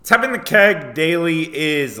Tapping the Keg Daily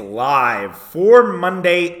is live for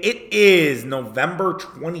Monday. It is November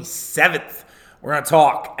 27th. We're going to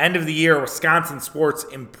talk end of the year Wisconsin sports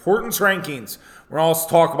importance rankings. We're going to also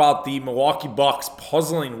talk about the Milwaukee Bucks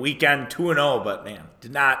puzzling weekend, 2-0, but man,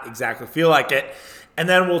 did not exactly feel like it. And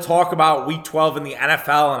then we'll talk about Week 12 in the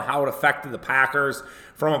NFL and how it affected the Packers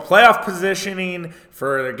from a playoff positioning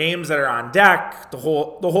for the games that are on deck, the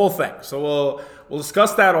whole thing. So we'll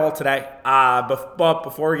discuss that all today. But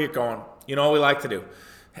before we get going, you know what we like to do.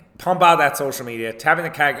 Pump out that social media. Tapping the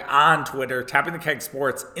Keg on Twitter, Tapping the Keg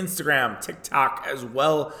Sports, Instagram, TikTok, as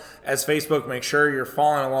well as Facebook. Make sure you're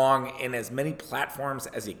following along in as many platforms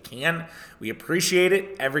as you can. We appreciate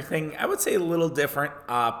it. Everything, I would say, a little different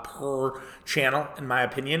per channel, in my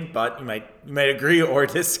opinion, but you might agree or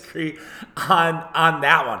disagree on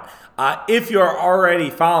that one. If you're already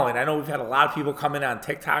following, I know we've had a lot of people come in on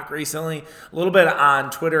TikTok recently, a little bit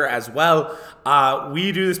on Twitter as well.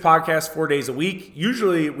 We do this podcast 4 days a week.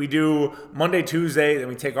 Usually we do Monday, Tuesday, then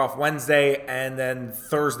we take off Wednesday, and then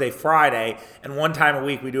Thursday, Friday. And one time a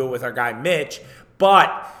week we do it with our guy Mitch.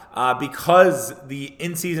 But because the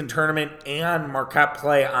in-season tournament and Marquette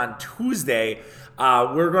play on Tuesday,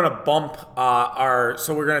 we're going to bump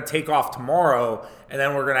so we're going to take off tomorrow, and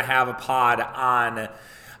then we're going to have a pod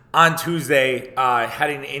on Tuesday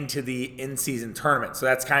heading into the in-season tournament. So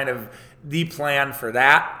that's kind of the plan for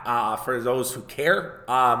that, for those who care.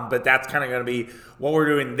 But that's kind of going to be what we're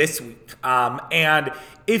doing this week. And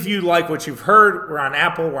if you like what you've heard, we're on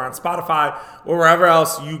Apple, we're on Spotify, or wherever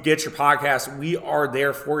else you get your podcast. We are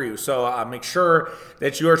there for you. So make sure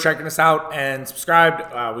that you are checking us out and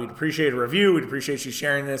subscribed. We'd appreciate a review. We'd appreciate you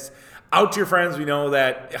sharing this out to your friends. We know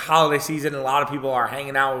that holiday season, a lot of people are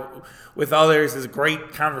hanging out with others. Is a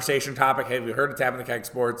great conversation topic. Have you heard of Tapping the Keg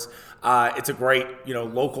Sports? It's a great,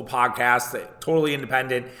 local podcast that totally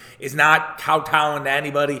independent, is not kowtowing to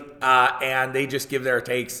anybody, and they just give their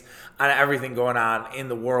takes on everything going on in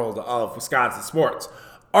the world of Wisconsin sports.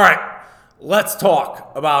 All right, let's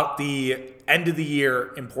talk about the end of the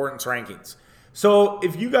year importance rankings. So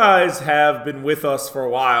if you guys have been with us for a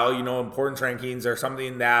while, importance rankings are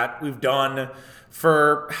something that we've done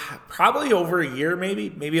for probably over a year,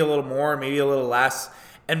 maybe a little more, maybe a little less.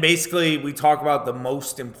 And basically we talk about the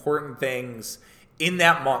most important things in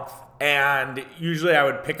that month. And usually I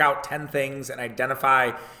would pick out 10 things and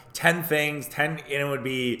identify 10 things, and it would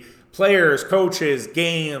be players, coaches,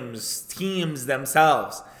 games, teams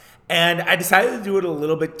themselves. And I decided to do it a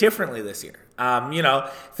little bit differently this year.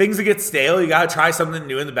 Things that get stale, you got to try something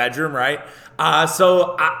new in the bedroom, right?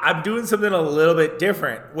 So I'm doing something a little bit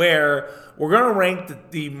different where we're going to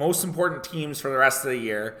rank the most important teams for the rest of the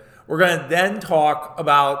year. We're going to then talk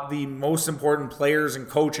about the most important players and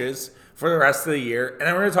coaches for the rest of the year. And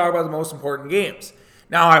then we're going to talk about the most important games.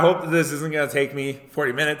 Now, I hope that this isn't going to take me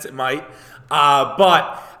 40 minutes. It might.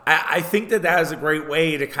 But I think that is a great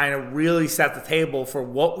way to kind of really set the table for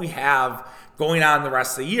what we have going on the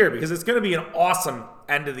rest of the year, because it's going to be an awesome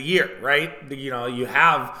end of the year, right? You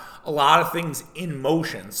have a lot of things in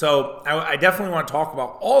motion. So I definitely want to talk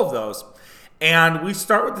about all of those. And we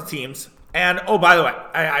start with the teams. And, oh, by the way,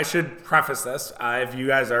 I should preface this. If you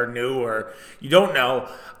guys are new or you don't know,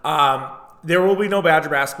 there will be no Badger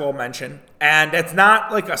basketball mention. And it's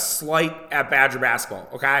not like a slight at Badger basketball,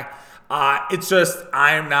 okay? It's just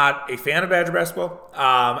I am not a fan of Badger basketball.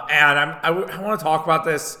 And I want to talk about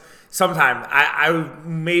this sometime. I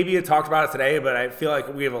maybe have talked about it today, but I feel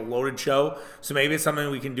like we have a loaded show. So maybe it's something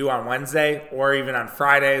we can do on Wednesday or even on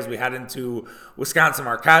Friday as we head into Wisconsin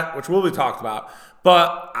Marquette, which will be talked about.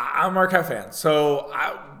 But I'm a Marquette fan. So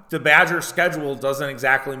the Badger schedule doesn't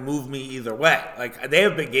exactly move me either way. Like, they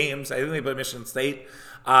have big games. I think they play Michigan State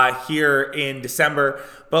here in December.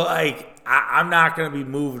 But, I'm not going to be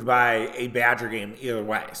moved by a Badger game either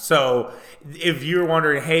way. So if you're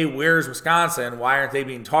wondering, hey, where's Wisconsin? Why aren't they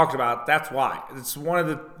being talked about? That's why. It's one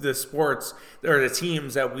of the sports or the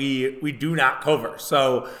teams that we do not cover.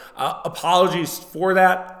 So apologies for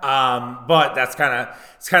that. But that's kind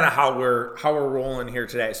of how we're rolling here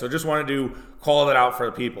today. So just wanted to call that out for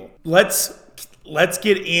the people. Let's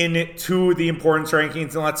get into the importance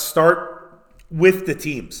rankings, and let's start with the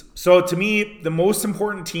teams. So to me, the most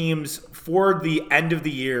important teams for the end of the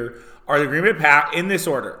year are the Green Bay Packers, in this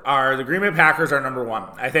order, are the Green Bay Packers are number one.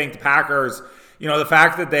 I think the Packers, the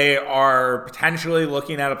fact that they are potentially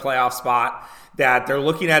looking at a playoff spot, that they're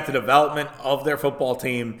looking at the development of their football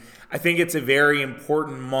team, I think it's a very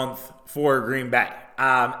important month for Green Bay.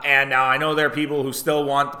 And now I know there are people who still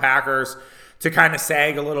want the Packers to kind of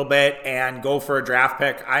sag a little bit and go for a draft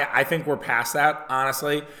pick. I think we're past that,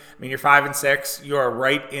 honestly. I mean, you're 5-6. You are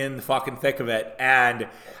right in the fucking thick of it. And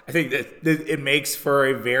I think that it makes for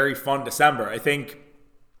a very fun December. I think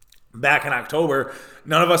back in October,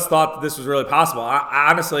 none of us thought that this was really possible.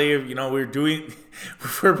 Honestly,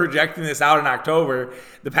 we're projecting this out in October.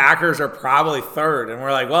 The Packers are probably third, and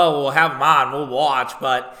we're like, well, we'll have them on, we'll watch,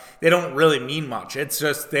 but they don't really mean much. It's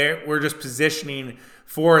just we're just positioning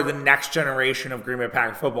for the next generation of Green Bay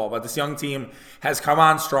Packer football. But this young team has come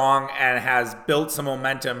on strong and has built some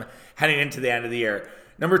momentum heading into the end of the year.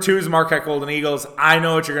 Number 2 is Marquette Golden Eagles. I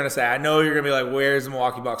know what you're going to say. I know you're going to be like, where's the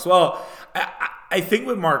Milwaukee Bucks? Well, I think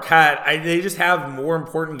with Marquette, they just have more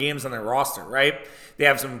important games on their roster, right? They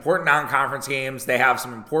have some important non-conference games. They have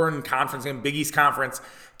some important conference games. Big East Conference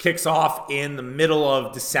kicks off in the middle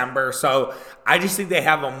of December. So I just think they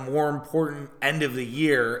have a more important end of the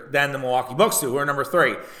year than the Milwaukee Bucks do, who are number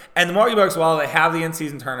 3. And the Milwaukee Bucks, while they have the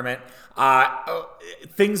in-season tournament,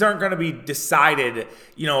 things aren't going to be decided,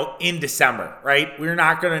 in December, right? We're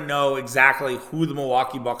not going to know exactly who the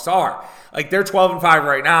Milwaukee Bucks are. Like, they're 12-5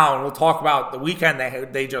 right now, and we'll talk about the weekend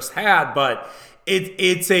they just had, but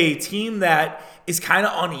it's a team that is kind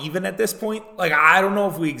of uneven at this point. Like, I don't know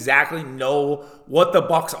if we exactly know what the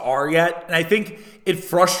Bucks are yet, and I think it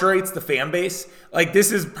frustrates the fan base. Like,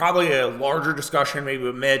 this is probably a larger discussion maybe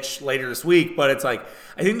with Mitch later this week, but it's like,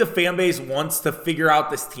 I think the fan base wants to figure out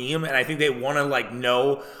this team, and I think they want to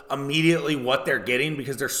know immediately what they're getting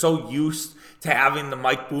because they're so used to having the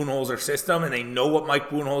Mike Budenholzer system, and they know what Mike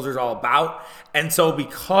Budenholzer is all about. And so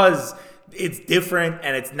because it's different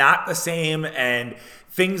and it's not the same and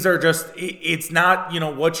things are just, it's not,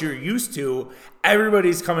 what you're used to,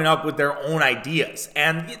 everybody's coming up with their own ideas.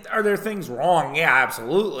 And are there things wrong? Yeah,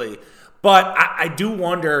 absolutely. But I do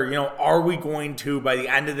wonder, are we going to, by the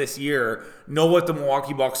end of this year, know what the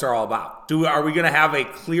Milwaukee Bucks are all about? Are we going to have a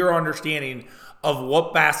clear understanding of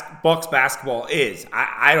what Bucks basketball is?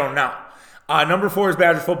 I don't know. Number 4 is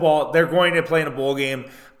Badger football. They're going to play in a bowl game.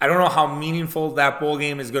 I don't know how meaningful that bowl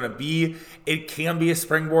game is going to be. It can be a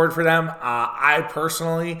springboard for them. I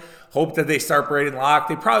personally hope that they start Braden Locke.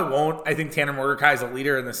 They probably won't. I think Tanner Mordecai is a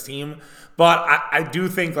leader in this team. But I do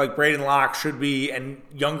think Braden Locke should be, and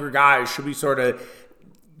younger guys should be sort of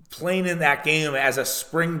playing in that game as a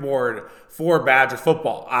springboard for Badger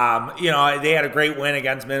football. They had a great win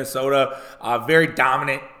against Minnesota. Very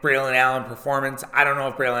dominant Braylon Allen performance. I don't know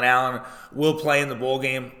if Braylon Allen will play in the bowl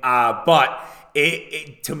game, but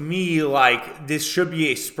to me, this should be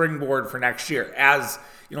a springboard for next year, as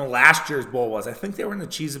last year's bowl was. I think they were in the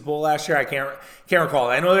Cheez-It Bowl last year. I can't recall.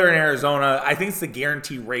 I know they were in Arizona. I think it's the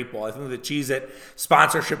Guarantee Rate Bowl. I think the Cheez-It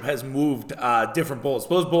sponsorship has moved different bowls.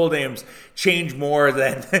 Those bowl names change more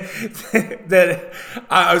than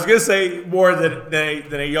I was gonna say more than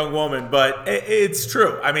a young woman, but it's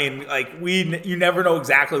true. I mean, you never know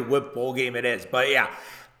exactly what bowl game it is, but yeah.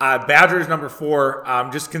 Badgers number 4,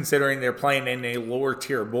 just considering they're playing in a lower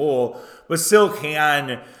tier bowl, but still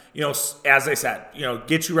can, as I said,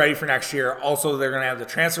 get you ready for next year. Also, they're going to have the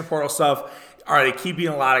transfer portal stuff. Are they keeping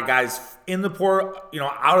a lot of guys in the portal,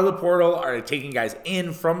 out of the portal? Are they taking guys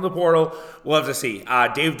in from the portal? We'll have to see.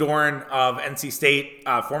 Dave Doran of NC State,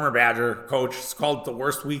 former Badger coach, has called it the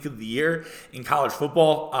worst week of the year in college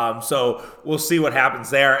football. So we'll see what happens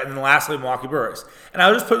there. And then lastly, Milwaukee Brewers. And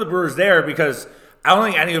I'll just put the Brewers there because I don't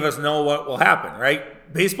think any of us know what will happen,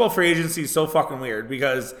 right? Baseball free agency is so fucking weird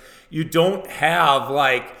because you don't have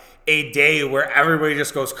a day where everybody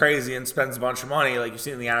just goes crazy and spends a bunch of money like you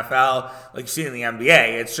see in the NFL, like you see in the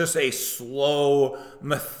NBA. It's just a slow,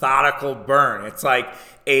 methodical burn. It's like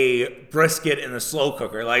a brisket in the slow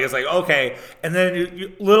cooker. It's okay, and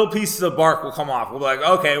then little pieces of bark will come off. We'll be like,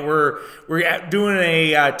 okay, we're doing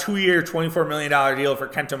a 2-year, $24 million deal for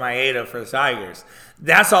Kenta Maeda for the Tigers.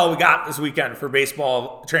 That's all we got this weekend for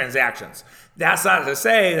baseball transactions. That's not to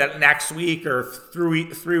say that next week or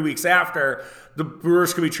 3 weeks after, the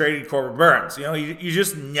Brewers could be trading Corbin Burns. You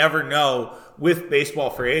just never know with baseball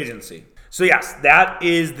free agency. So yes, that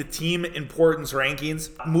is the team importance rankings.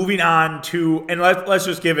 Moving on to, and let's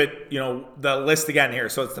just give it, the list again here.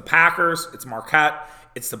 So it's the Packers, it's Marquette,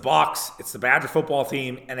 it's the Bucks, it's the Badger football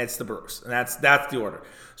team, and it's the Brewers. And that's the order.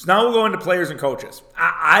 So now we'll go into players and coaches.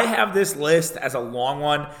 I have this list as a long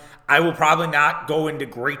one. I will probably not go into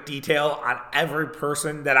great detail on every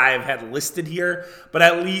person that I have had listed here, but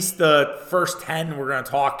at least the first 10 we're going to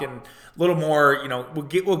talk in a little more,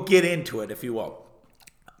 we'll get into it, if you will.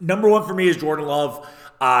 Number 1 for me is Jordan Love.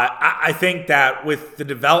 I think that with the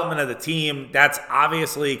development of the team, that's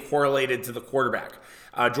obviously correlated to the quarterback.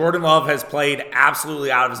 Jordan Love has played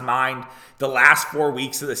absolutely out of his mind the last 4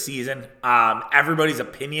 weeks of the season. Everybody's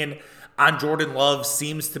opinion on Jordan Love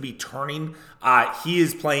seems to be turning. He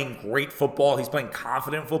is playing great football. He's playing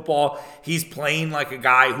confident football. He's playing like a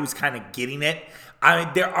guy who's kind of getting it. I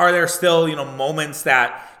mean, there still, moments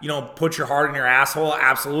that, put your heart in your asshole?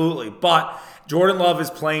 Absolutely. But Jordan Love is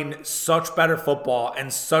playing such better football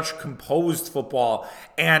and such composed football,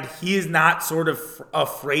 and he is not sort of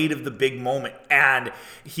afraid of the big moment. And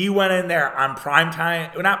he went in there on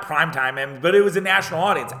primetime, well, not primetime, but it was a national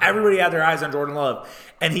audience. Everybody had their eyes on Jordan Love,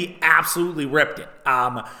 and he absolutely ripped it.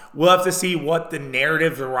 We'll have to see what the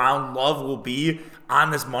narrative around Love will be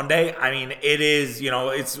on this Monday. I mean, it is,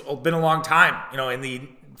 it's been a long time, in the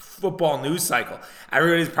football news cycle.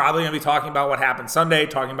 Everybody's probably going to be talking about what happened Sunday,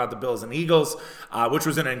 talking about the Bills and Eagles, which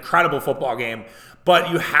was an incredible football game.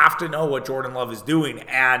 But you have to know what Jordan Love is doing,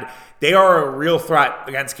 and they are a real threat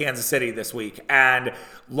against Kansas City this week. And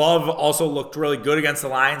Love also looked really good against the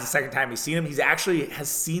Lions the second time he's seen him. He's actually has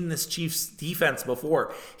seen this Chiefs defense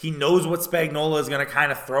before. He knows what Spagnuolo is going to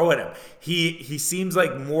kind of throw at him. He seems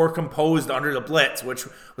like more composed under the blitz, which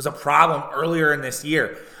was a problem earlier in this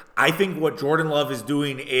year. I think what Jordan Love is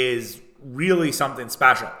doing is really something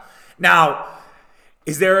special. Now,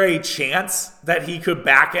 is there a chance that he could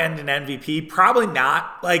back end an MVP? Probably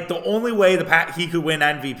not. Like, the only way he could win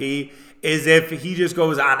MVP is if he just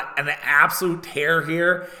goes on an absolute tear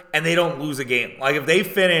here and they don't lose a game. Like, if they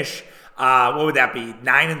finish, what would that be?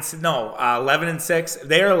 11-6. If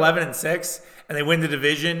they are 11-6 and they win the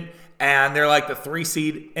division and they're like the 3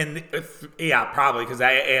 seed, and yeah, probably because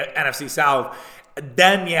NFC South.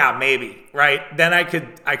 Then yeah, maybe, right? Then we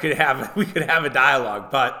could have a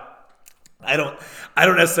dialogue, but I don't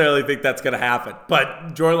necessarily think that's going to happen.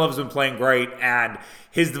 But Jordan Love's been playing great, and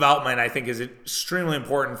his development, I think, is extremely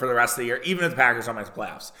important for the rest of the year, even if the Packers don't make the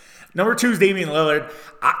playoffs. Number 2 is Damian Lillard.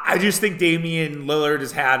 I just think Damian Lillard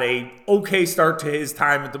has had a okay start to his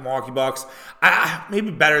time with the Milwaukee Bucks.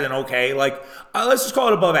 Maybe better than okay. Like, let's just call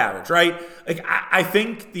it above average, right? Like, I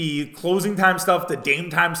think the closing time stuff, the Dame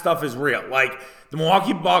time stuff is real. Like, the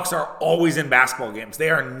Milwaukee Bucks are always in basketball games. They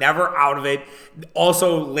are never out of it.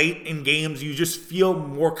 Also, late in games, you just feel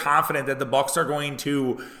more confident that the Bucks are going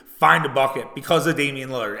to find a bucket because of Damian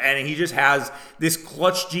Lillard. And he just has this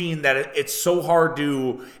clutch gene that it's so hard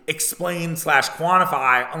to explain /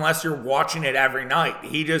 quantify unless you're watching it every night.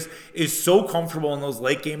 He just is so comfortable in those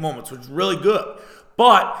late game moments, which is really good.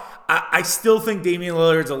 But I still think Damian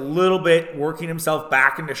Lillard's a little bit working himself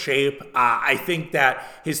back into shape. I think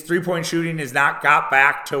that his three-point shooting has not got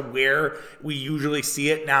back to where we usually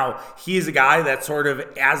see it. Now, he is a guy that sort of,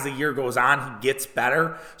 as the year goes on, he gets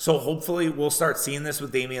better. So hopefully we'll start seeing this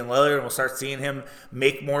with Damian Lillard, and we'll start seeing him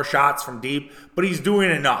make more shots from deep. But he's doing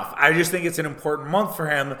enough. I just think it's an important month for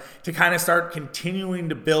him to kind of start continuing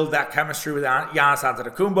to build that chemistry with Giannis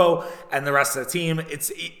Antetokounmpo and the rest of the team.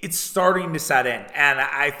 It's starting to set in, and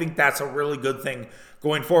I think that's a really good thing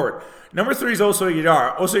going forward. Number 3 is Oso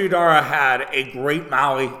Udara. Oso Udara had a great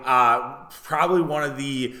Maui, probably one of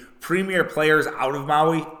the premier players out of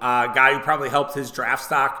Maui, guy who probably helped his draft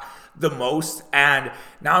stock the most. And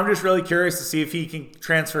now I'm just really curious to see if he can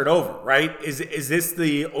transfer it over, right? Is this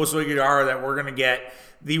the Oso Udara that we're going to get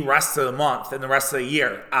the rest of the month and the rest of the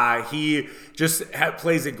year? He just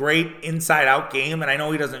plays a great inside-out game, and I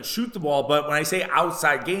know he doesn't shoot the ball, but when I say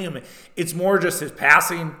outside game, it's more just his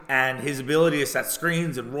passing and his ability to set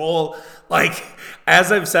screens and roll. Like,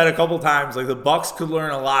 as I've said a couple times, like, the Bucks could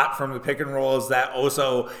learn a lot from the pick and rolls that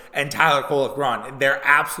Oso and Tyler Kolek run. They're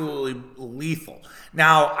absolutely lethal.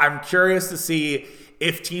 Now, I'm curious to see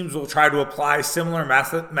if teams will try to apply similar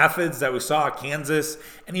methods that we saw at Kansas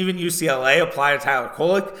and even UCLA apply to Tyler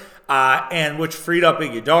Kolek, and which freed up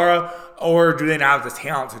Iguodala, or do they not have the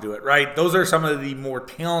talent to do it, right? Those are some of the more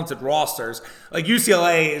talented rosters. Like,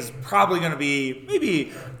 UCLA is probably going to be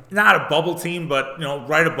maybe not a bubble team, but,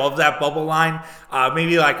 right above that bubble line,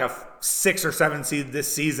 maybe like a 6 or 7 seed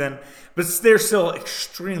this season, but they're still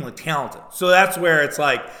extremely talented. So that's where it's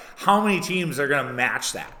like, how many teams are going to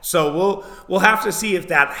match that? So we'll have to see if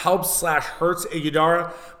that helps / hurts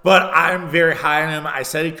Iguodala, but I'm very high on him. I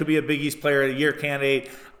said he could be a Big East Player of the Year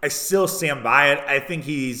candidate. I still stand by it. I think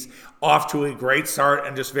he's off to a great start,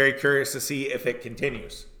 and just very curious to see if it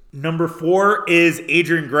continues. Number 4 is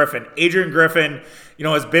Adrian Griffin. Adrian Griffin,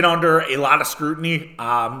 has been under a lot of scrutiny.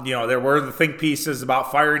 There were the think pieces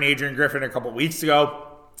about firing Adrian Griffin a couple weeks ago.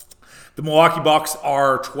 The Milwaukee Bucks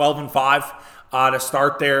are 12-5 to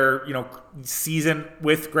start their, season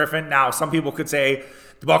with Griffin. Now, some people could say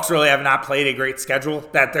the Bucks really have not played a great schedule,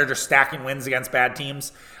 that they're just stacking wins against bad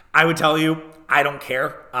teams. I would tell you, I don't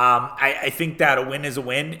care. I think that a win is a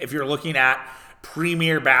win. If you're looking at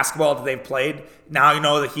premier basketball that they've played.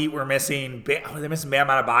 Now, the Heat were missing, they missing Bam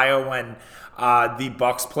Adebayo when the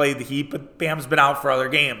Bucks played the Heat, but Bam's been out for other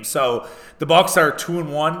games. So the Bucks are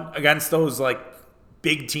 2-1 against those like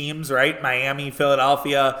big teams, right? Miami,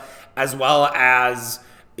 Philadelphia, as well as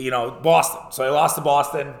Boston. So they lost to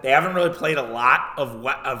Boston. They haven't really played a lot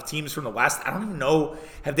of teams from the West. I don't even know,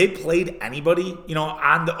 have they played anybody,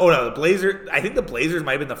 the Blazers. I think the Blazers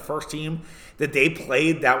might have been the first team that they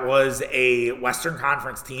played that was a Western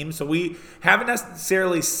Conference team. So we haven't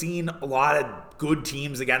necessarily seen a lot of good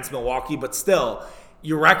teams against Milwaukee, but still,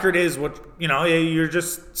 your record is what, you're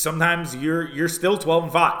just, sometimes you're still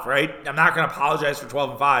 12-5, right? I'm not going to apologize for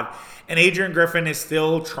 12-5. And Adrian Griffin is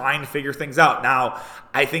still trying to figure things out. Now,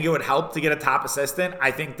 I think it would help to get a top assistant.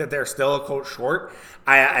 I think that they're still a coach short.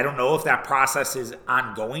 I don't know if that process is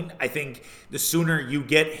ongoing. I think the sooner you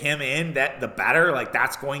get him in, the better. Like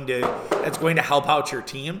that's going to help out your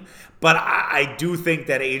team. But I do think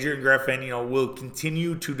that Adrian Griffin, will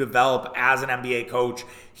continue to develop as an NBA coach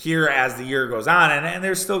here as the year goes on. And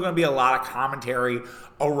there's still going to be a lot of commentary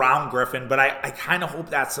around Griffin, but I kind of hope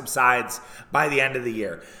that subsides by the end of the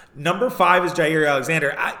year. Number 5 is Jair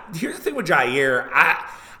Alexander. Here's the thing with Jair.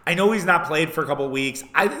 I know he's not played for a couple of weeks.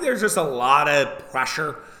 I think there's just a lot of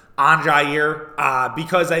pressure on Jair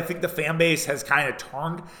because I think the fan base has kind of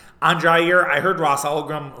turned on Jair. I heard Ross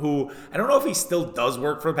Ulgram, who I don't know if he still does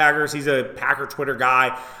work for the Packers. He's a Packer Twitter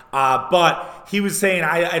guy. But he was saying,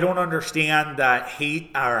 I don't understand the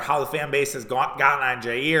hate or how the fan base has gotten on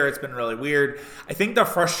Jair. It's been really weird. I think the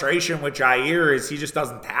frustration with Jair is he just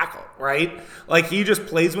doesn't tackle, right? Like he just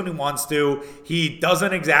plays when he wants to. He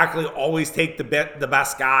doesn't exactly always take the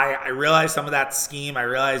best guy. I realize some of that scheme. I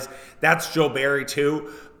realize that's Joe Barry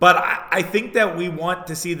too. But I think that we want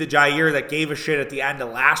to see the Jair that gave a shit at the end of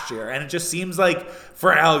last year. And it just seems like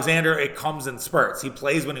for Alexander, it comes in spurts. He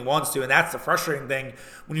plays when he wants to. And that's the frustrating thing.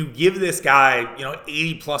 When you give this guy,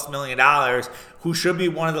 $80+ million, who should be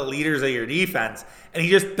one of the leaders of your defense, and he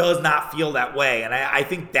just does not feel that way. And I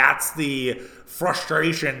think that's the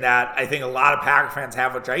frustration that I think a lot of Packer fans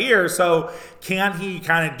have with Jair. So can he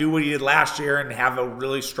kind of do what he did last year and have a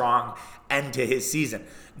really strong end to his season?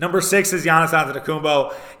 Number 6 is Giannis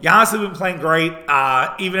Antetokounmpo. Giannis has been playing great,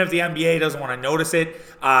 even if the NBA doesn't want to notice it.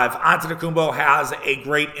 If Antetokounmpo has a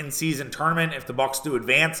great in-season tournament, if the Bucks do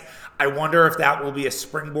advance, I wonder if that will be a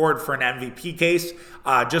springboard for an MVP case,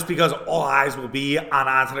 just because all eyes will be on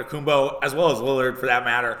Antetokounmpo, as well as Lillard for that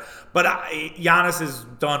matter. But Giannis has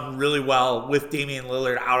done really well with Damian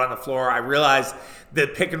Lillard out on the floor. I realize the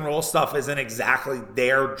pick and roll stuff isn't exactly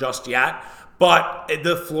there just yet, but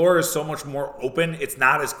the floor is so much more open. It's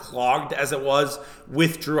not as clogged as it was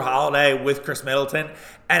with Drew Holiday, with Chris Middleton.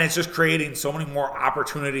 And it's just creating so many more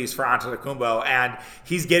opportunities for Antetokounmpo. And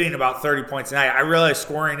he's getting about 30 points a night. I realize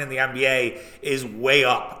scoring in the NBA is way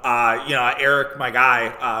up. Eric, my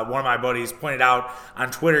guy, one of my buddies, pointed out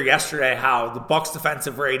on Twitter yesterday how the Bucks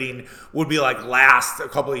defensive rating would be like last a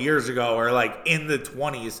couple of years ago, or like in the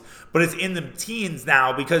 20s. But it's in the teens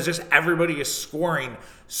now because just everybody is scoring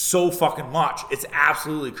so fucking much. It's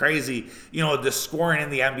absolutely crazy, the scoring in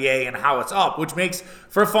the NBA and how it's up, which makes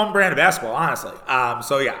for a fun brand of basketball, honestly.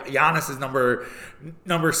 So yeah, Giannis is number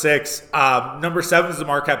 6. Number 7 is the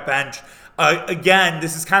Marquette bench. Again,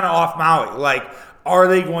 this is kind of off Maui. Like, are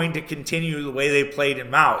they going to continue the way they played in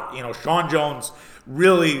Maui? Sean Jones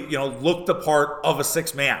really, looked the part of a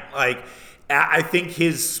 6-man. Like, I think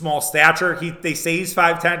his small stature, they say he's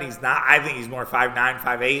 5'10". He's not. I think he's more 5'9",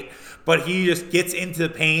 5'8". But he just gets into the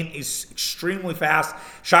paint. He's extremely fast.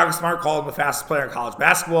 Shaka Smart called him the fastest player in college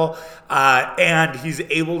basketball. And he's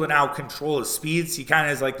able to now control his speeds. He kind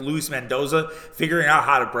of is like Luis Mendoza, figuring out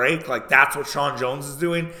how to break. Like, that's what Sean Jones is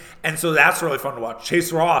doing. And so that's really fun to watch.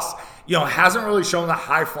 Chase Ross, hasn't really shown the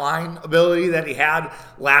high-flying ability that he had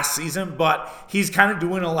last season, but he's kind of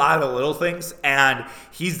doing a lot of the little things, and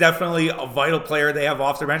he's definitely a vital player they have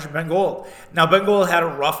off their bench. Ben Gold. Now, Ben Gold had a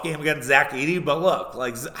rough game against Zach Edey, but look,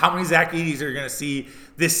 like, how many Zach Edey's are you going to see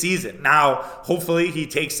this season? Now, hopefully he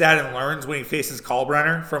takes that and learns when he faces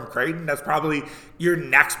Kalbrenner from Creighton. That's probably your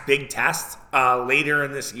next big test later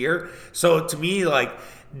in this year. So to me, like,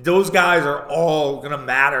 those guys are all going to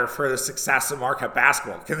matter for the success of Marquette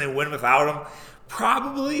basketball. Can they win without them?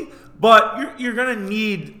 Probably, but you're going to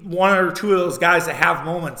need one or two of those guys to have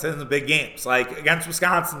moments in the big games. Like against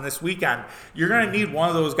Wisconsin this weekend, you're going to need one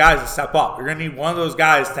of those guys to step up. You're going to need one of those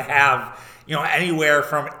guys to have, anywhere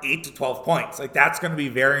from 8 to 12 points. Like, that's going to be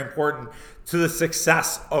very important to the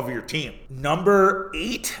success of your team. Number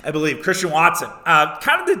 8, I believe, Christian Watson.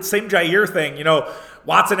 Kind of the same Jair thing.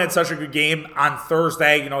 Watson had such a good game on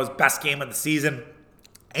Thursday, his best game of the season.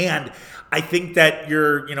 And I think that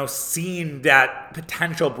you're, seeing that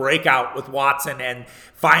potential breakout with Watson and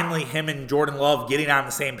finally him and Jordan Love getting on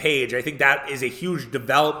the same page. I think that is a huge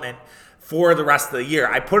development for the rest of the year.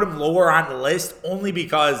 I put him lower on the list only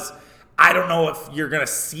because I don't know if you're going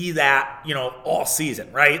to see that, all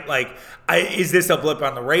season, right? Like, is this a blip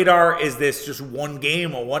on the radar? Is this just one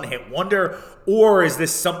game, a one-hit wonder? Or is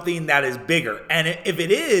this something that is bigger? And if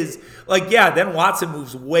it is, then Watson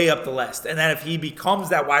moves way up the list. And then if he becomes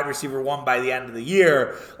that wide receiver 1 by the end of the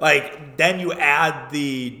year, then you add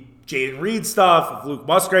the Jaden Reed stuff. If Luke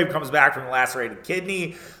Musgrave comes back from the lacerated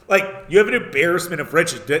kidney, you have an embarrassment of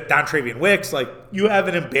riches. Dontrevion Wicks, you have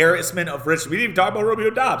an embarrassment of riches. We didn't even talk about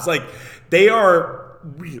Romeo Dobbs. They are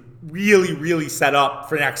really, really set up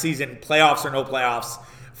for next season, playoffs or no playoffs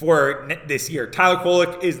for this year. Tyler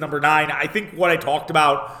Kolek is number 9. I think what I talked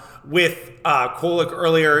about with Kolek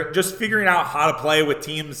earlier, just figuring out how to play with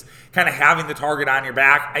teams kind of having the target on your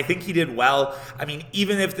back. I think he did well. I mean,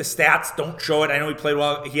 even if the stats don't show it, I know he played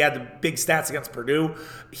well. He had the big stats against Purdue.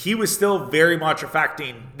 He was still very much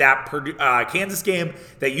affecting that Kansas game,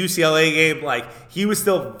 that UCLA game. He was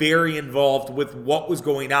still very involved with what was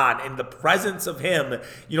going on. And the presence of him,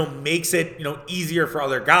 makes it, easier for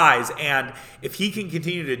other guys. And if he can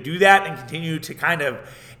continue to do that and continue to kind of,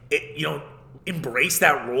 embrace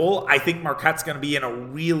that role, I think Marquette's going to be in a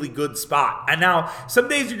really good spot. And now, some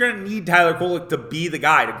days you're going to need Tyler Kolek to be the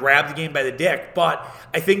guy, to grab the game by the dick, but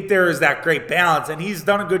I think there is that great balance, and he's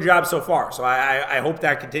done a good job so far, so I hope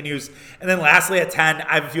that continues. And then lastly, at 10,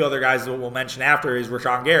 I have a few other guys that we'll mention after, is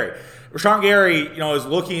Rashawn Gary. Rashawn Gary, is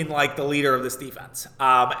looking like the leader of this defense,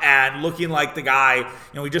 and looking like the guy.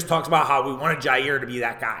 We just talked about how we wanted Jair to be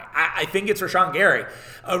that guy. I think it's Rashawn Gary.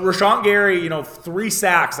 Rashawn Gary, 3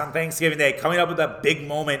 sacks on Thanksgiving Day, coming up with a big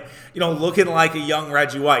moment, looking like a young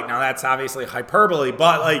Reggie White. Now, that's obviously hyperbole,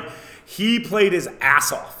 but he played his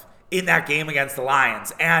ass off in that game against the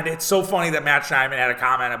Lions. And it's so funny that Matt Schneidman had a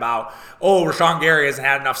comment about, Rashawn Gary hasn't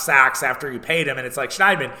had enough sacks after you paid him. And it's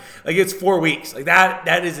Schneidman, it's 4 weeks.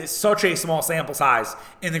 That is such a small sample size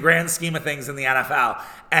in the grand scheme of things in the NFL.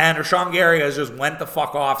 And Rashawn Gary has just went the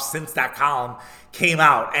fuck off since that column came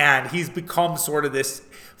out. And he's become sort of this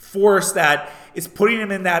force that is putting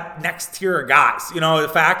him in that next tier of guys. The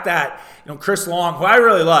fact that, Chris Long, who I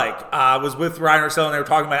really like, was with Ryan Russillo, and they were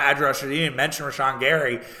talking about edge rush, and he didn't mention Rashawn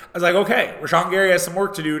Gary. I was like, okay, Rashawn Gary has some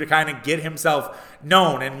work to do to kind of get himself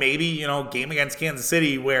known, and maybe, game against Kansas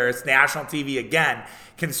City, where it's national TV again,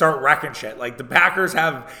 can start wrecking shit. The Packers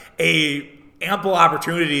have ample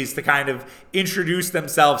opportunities to kind of introduce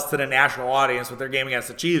themselves to the national audience with their game against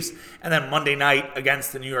the Chiefs, and then Monday night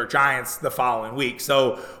against the New York Giants the following week.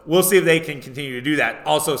 So we'll see if they can continue to do that.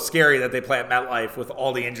 Also scary that they play at MetLife with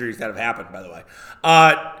all the injuries that have happened, by the way.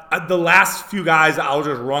 The last few guys I'll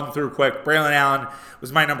just run through quick. Braylon Allen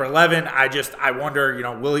was my number 11. I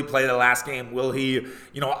wonder, will he play the last game? Will he,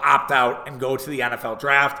 opt out and go to the NFL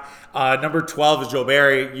draft? Number 12 is Joe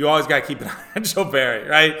Barry. You always got to keep an eye on Joe Barry,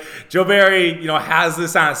 right? Joe Barry, has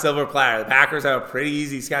this on a silver platter. The Packers have a pretty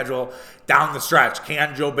easy schedule down the stretch.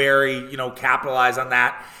 Can Joe Barry, capitalize on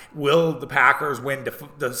that? Will the Packers win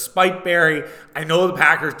despite Barry? I know the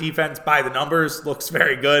Packers defense by the numbers looks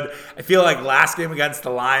very good. I feel like last game against the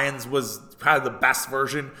Lions was probably the best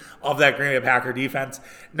version of that Green Bay Packer defense.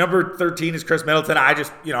 Number 13 is Chris Middleton.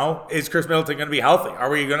 Is Chris Middleton going to be healthy? Are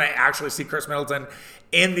we going to actually see Chris Middleton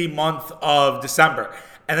in the month of December?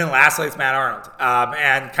 And then lastly, it's Matt Arnold.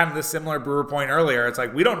 And kind of the similar Brewer point earlier. It's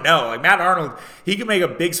we don't know. Matt Arnold, he can make a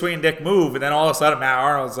big swing and dick move, and then all of a sudden Matt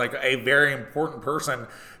Arnold's a very important person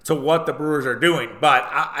to what the Brewers are doing. But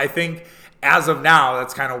I think as of now,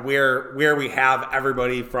 that's kind of where we have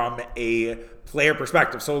everybody from a player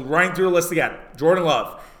perspective. So running through the list again, Jordan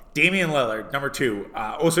Love, Damian Lillard, number 2,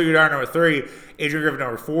 Oso Udar, number 3, Adrian Griffin,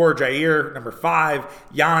 number 4, Jair, number 5,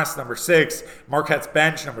 Giannis, number 6, Marquette's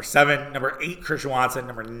bench, number 7, number 8, Christian Watson,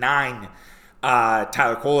 number 9,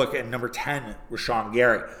 Tyler Kolek, and number 10, Rashawn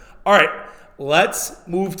Gary. All right, let's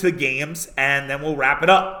move to the games, and then we'll wrap it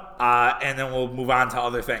up. And then we'll move on to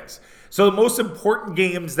other things. So the most important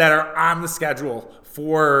games that are on the schedule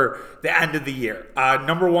for the end of the year.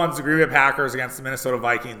 Number 1 is the Green Bay Packers against the Minnesota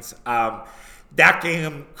Vikings. That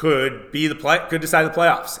game could decide the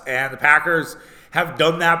playoffs, and the Packers have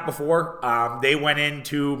done that before. They went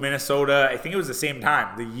into Minnesota, I think it was the same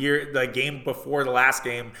time, the game before the last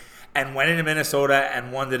game, and went into Minnesota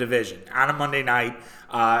and won the division on a Monday night.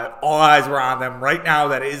 All eyes were on them. Right now,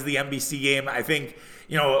 that is the NBC game. I think,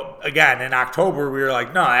 again, in October, we were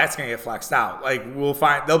like, no, that's going to get flexed out. Like, we'll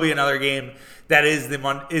find there'll be another game that is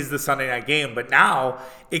the Sunday night game. But now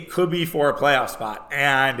it could be for a playoff spot.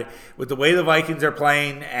 And with the way the Vikings are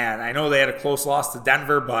playing, and I know they had a close loss to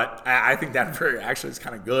Denver, but I think Denver actually is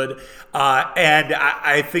kind of good. And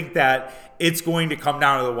I think that it's going to come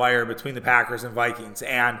down to the wire between the Packers and Vikings.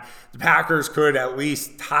 And the Packers could at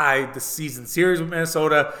least tie the season series with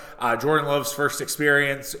Minnesota. Jordan Love's first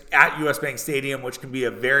experience at US Bank Stadium, which can be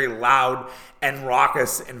a very loud and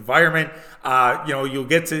raucous environment. You'll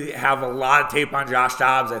get to have a lot of tape on Josh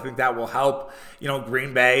Dobbs. I think that will help,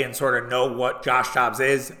 Green Bay and sort of know what Josh Dobbs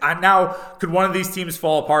is. Now, could one of these teams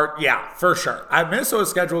fall apart? Yeah, for sure. Minnesota's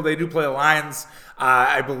schedule, they do play the Lions,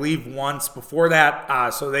 I believe, once before that. I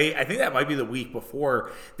think that might be the week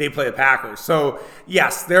before they play the Packers. So,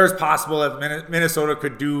 yes, there's possible that Minnesota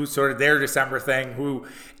could do sort of their December thing.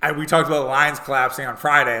 We talked about the Lions collapsing on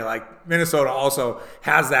Friday. Like, Minnesota also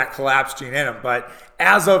has that collapse gene in them. But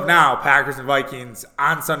as of now, Packers and Vikings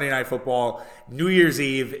on Sunday Night Football, New Year's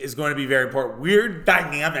Eve is going to be very important. Weird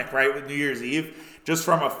dynamic, right, with New Year's Eve, just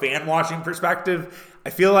from a fan watching perspective. I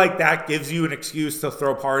feel like that gives you an excuse to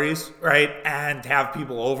throw parties, right, and have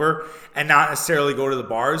people over and not necessarily go to the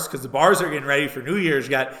bars, because the bars are getting ready for New Year's,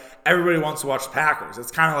 yet everybody wants to watch the Packers.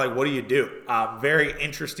 It's kind of like, what do you do? Very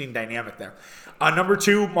interesting dynamic there. Number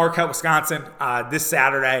 2, Marquette, Wisconsin, this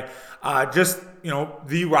Saturday.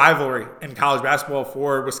 The rivalry in college basketball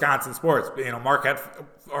for Wisconsin sports. Marquette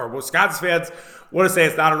or Wisconsin fans want to say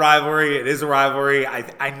it's not a rivalry. It is a rivalry.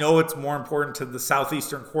 I know it's more important to the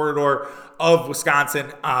southeastern corridor of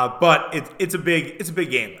Wisconsin, but it's a big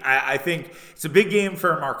game. I think it's a big game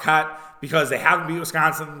for Marquette because they haven't beat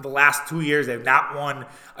Wisconsin the last 2 years. They've not won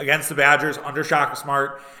against the Badgers under Shaka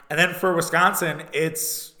Smart. And then for Wisconsin,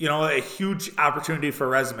 it's a huge opportunity for a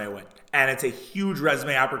resume win. And it's a huge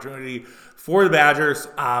resume opportunity for the Badgers.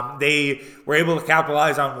 They were able to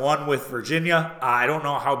capitalize on one with Virginia. I don't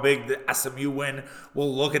know how big the SMU win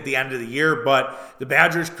will look at the end of the year, but the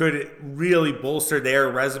Badgers could really bolster their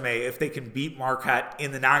resume if they can beat Marquette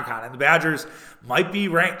in the non-con. And the Badgers might be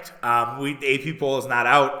ranked. The AP poll is not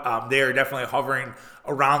out. They are definitely hovering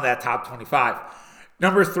around that top 25.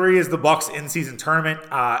 Number 3 is the Bucks in-season tournament.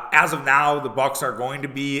 As of now, the Bucks are going to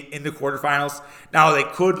be in the quarterfinals. Now, they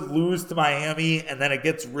could lose to Miami, and then it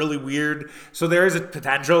gets really weird. So there is a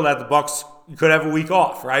potential that the Bucks could have a week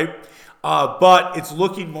off, right? But it's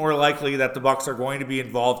looking more likely that the Bucks are going to be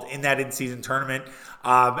involved in that in-season tournament.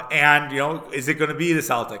 Is it going to be the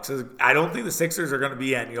Celtics? I don't think the Sixers are going to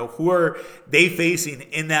be in. Who are they facing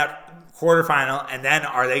in that quarterfinal, and then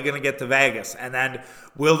are they going to get to Vegas? And then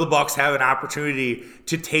will the Bucks have an opportunity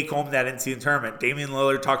to take home that in-season tournament? Damian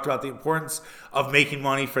Lillard talked about the importance of making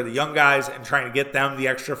money for the young guys and trying to get them the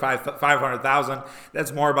extra $500,000.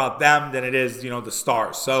 That's more about them than it is, the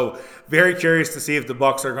stars. So very curious to see if the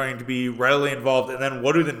Bucks are going to be readily involved. And then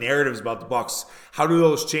what are the narratives about the Bucks? How do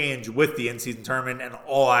those change with the in-season tournament? And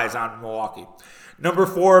all eyes on Milwaukee. Number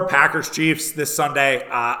 4, Packers-Chiefs this Sunday.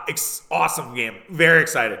 Awesome game. Very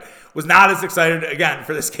excited. Was not as excited, again,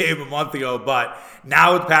 for this game a month ago, but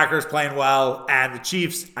now with the Packers playing well and the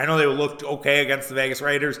Chiefs, I know they looked okay against the Vegas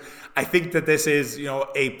Raiders. I think that this is,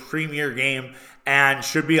 a premier game and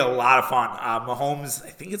should be a lot of fun. Mahomes,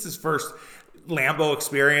 I think it's his first Lambeau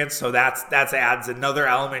experience, so that adds another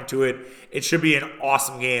element to it. It should be an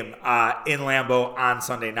awesome game in Lambeau on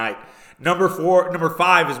Sunday night. Number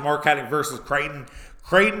 5 is Marquette versus Creighton.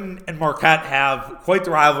 Creighton and Marquette have quite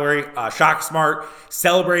the rivalry. Shaka Smart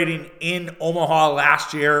celebrating in Omaha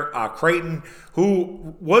last year. Creighton,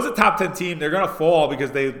 who was a top 10 team, they're going to fall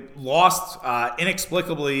because they lost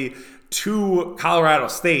inexplicably to Colorado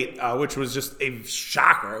State, which was just a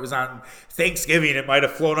shocker. It was on Thanksgiving. It might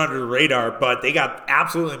have flown under the radar, but they got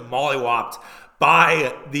absolutely mollywopped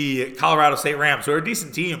by the Colorado State Rams, who are a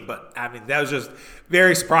decent team, but that was just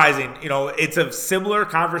very surprising. It's a similar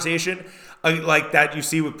conversation like that you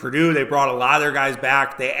see with Purdue. They brought a lot of their guys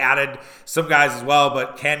back. They added some guys as well,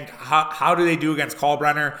 but how do they do against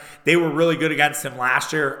Kalkbrenner? They were really good against him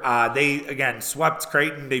last year. They, again, swept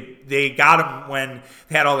Creighton. They got him when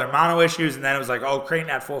they had all their mono issues, and then it was like, Creighton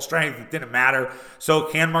at full strength. It didn't matter. So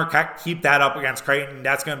can Marquette keep that up against Creighton?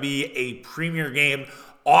 That's going to be a premier game.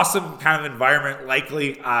 Awesome kind of environment,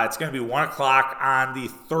 likely. It's going to be 1 o'clock on the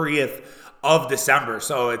 30th of December.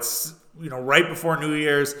 So it's, right before New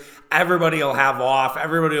Year's. Everybody will have off.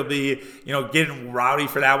 Everybody will be, getting rowdy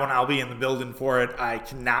for that one. I'll be in the building for it. I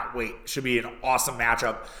cannot wait. Should be an awesome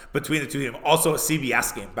matchup between the two teams. Also a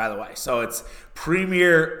CBS game, by the way. So it's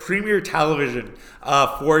premier television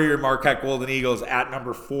for your Marquette Golden Eagles at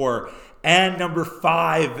number 4. And number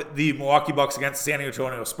 5, the Milwaukee Bucks against the San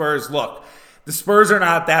Antonio Spurs. Look, the Spurs are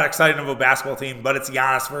not that exciting of a basketball team, but it's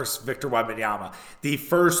Giannis versus Victor Wembanyama. The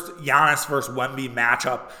first Giannis versus Wemby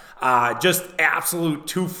matchup. Just absolute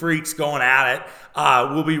two freaks going at it.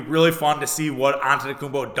 Will be really fun to see what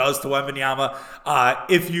Antetokounmpo does to Wembanyama.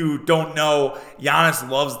 If you don't know, Giannis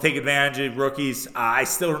loves to take advantage of rookies. I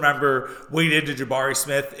still remember what he did to Jabari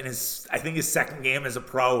Smith in his second game as a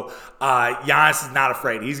pro. Giannis is not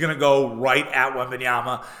afraid. He's going to go right at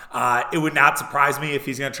Wembanyama. It would not surprise me if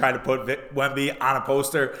he's going to try to put Wemby on a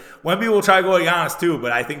poster. Wemby will try to go at Giannis too,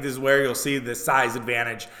 but I think this is where you'll see the size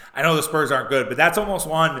advantage. I know the Spurs aren't good, but that's almost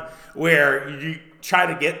one where you try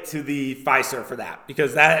to get to the Pfizer for that,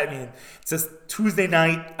 because it's just Tuesday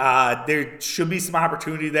night. There should be some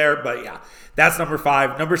opportunity there, but yeah, that's number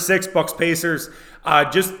 5. Number 6, Bucks Pacers.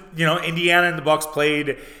 Indiana and the Bucks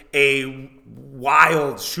played a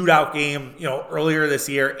wild shootout game, earlier this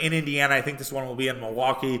year in Indiana. I think this one will be in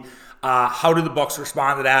Milwaukee. How do the Bucks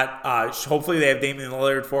respond to that? Hopefully they have Damian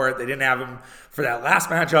Lillard for it. They didn't have him for that last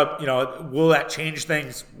matchup. Will that change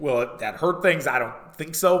things? Will that hurt things? I don't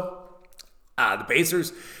think so. The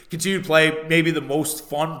Pacers continue to play maybe the most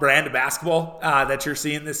fun brand of basketball that you're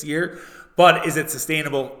seeing this year, but is it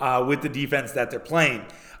sustainable with the defense that they're playing?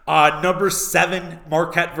 Number 7,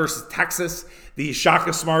 Marquette versus Texas, the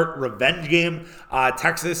Shaka Smart revenge game.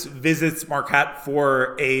 Texas visits Marquette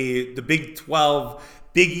for the Big 12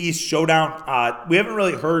 Big East showdown. We haven't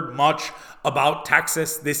really heard much about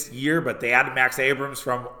Texas this year, but they added Max Abrams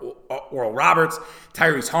from Oral Roberts.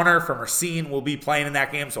 Tyrese Hunter from Racine will be playing in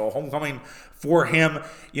that game, so a homecoming for him.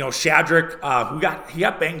 Shadrick, he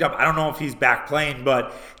got banged up. I don't know if he's back playing,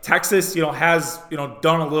 but Texas, has,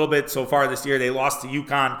 done a little bit so far this year. They lost to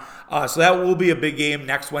UConn. So that will be a big game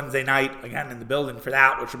next Wednesday night, again in the building for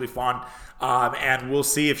that, which will be fun. And we'll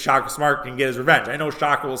see if Shaka Smart can get his revenge. I know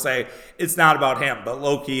Shaka will say it's not about him, but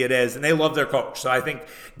low-key it is. And they love their coach. So I think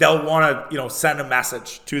they'll want to, send a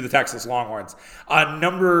message to the Texas Longhorns.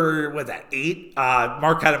 Number 8,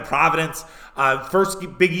 Marquette and Providence. First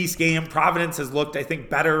Big East game. Providence has looked, I think,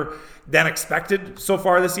 better than expected so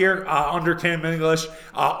far this year under Kim English.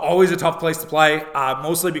 Always a tough place to play,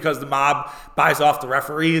 mostly because the mob buys off the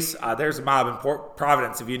referees. There's a mob in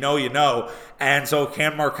Providence. If you know, you know. And so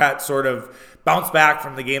can Marquette sort of bounce back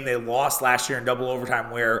from the game they lost last year in double overtime,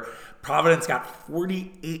 where Providence got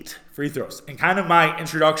 48 free throws. And kind of my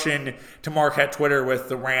introduction to Marquette Twitter with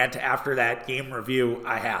the rant after that game review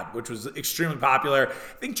I had, which was extremely popular.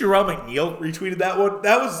 I think Jarrell McNeil retweeted that one.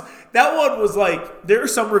 That one was like, there are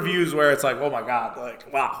some reviews where it's like, oh my God,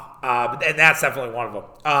 like, wow. And that's definitely one of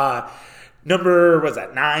them. Number,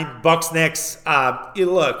 9, Bucks Knicks.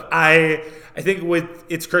 Look, I think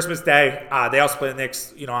it's Christmas Day. They also play the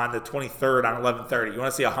Knicks, on the 23rd on 11:30. You want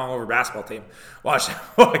to see a hungover basketball team? Watch the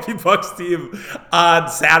Milwaukee Bucks team on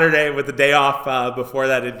Saturday with the day off before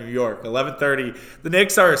that in New York. 11:30. The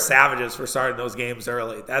Knicks are savages for starting those games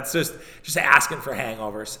early. That's just asking for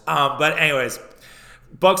hangovers. But anyways,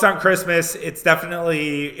 Bucks on Christmas,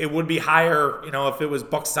 it would be higher, if it was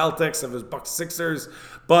Bucks Celtics, if it was Bucks Sixers.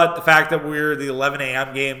 But the fact that we're the 11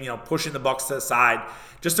 a.m. game, pushing the Bucks to the side,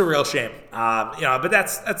 just a real shame. But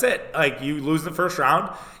that's it. Like, you lose the first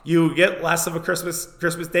round, you get less of a Christmas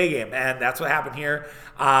Day game, and that's what happened here.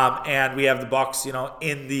 And we have the Bucks,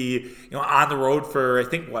 in the on the road for I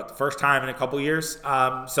think the first time in a couple years.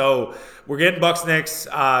 So we're getting Bucks Knicks.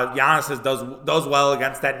 Giannis does well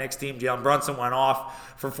against that Knicks team. Jalen Brunson went off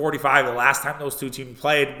for 45 the last time those two teams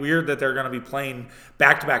played. Weird that they're going to be playing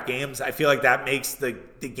back-to-back games. I feel like that makes the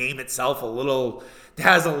game itself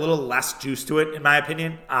has a little less juice to it, in my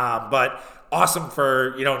opinion. But awesome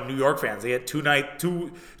for New York fans. They get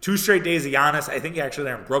two straight days of Giannis. I think actually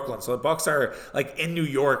they're in Brooklyn, so the Bucks are like in New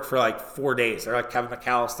York for like 4 days. They're like Kevin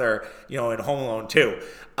McAllister, in Home Alone 2.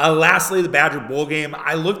 Lastly, the Badger Bowl game.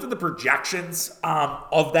 I looked at the projections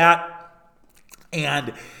of that,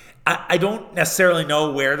 and I don't necessarily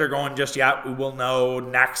know where they're going just yet. We will know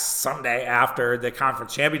next Sunday after the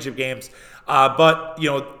conference championship games. But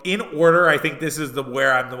in order, I think this is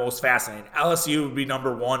where I'm the most fascinated. LSU would be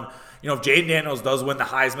number 1. If Jaden Daniels does win the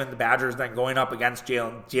Heisman, the Badgers then going up against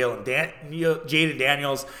Jaden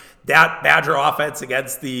Daniels. That Badger offense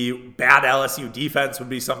against the bad LSU defense would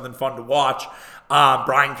be something fun to watch.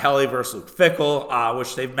 Brian Kelly versus Luke Fickell,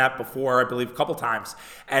 which they've met before, I believe, a couple times.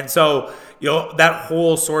 And so, that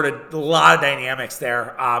whole sort of, a lot of dynamics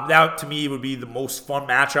there. That, to me, would be the most fun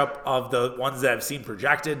matchup of the ones that I've seen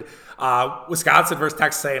projected. Wisconsin versus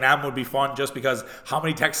Texas A&M would be fun just because how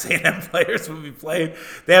many Texas A&M players would be playing.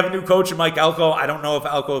 They have a new coach in Mike Elko. I don't know if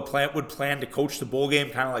Elko would plan to coach the bowl game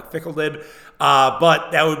kind of like Fickell did.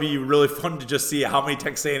 But that would be really fun to just see how many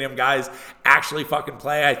Texas A&M guys actually fucking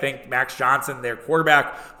play. I think Max Johnson, their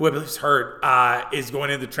quarterback, who I believe is hurt, is going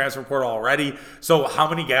into the transfer portal already. So how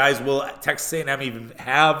many guys will Texas A&M even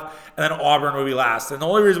have? And then Auburn will be last. And the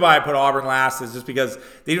only reason why I put Auburn last is just because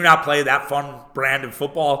they do not play that fun brand of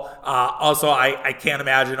football. Also, I can't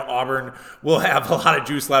imagine Auburn will have a lot of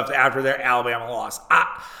juice left after their Alabama loss.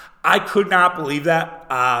 I could not believe that.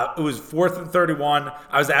 It was 4th and 31.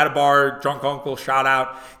 I was at a bar, drunk uncle, shout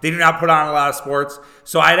out. They do not put on a lot of sports.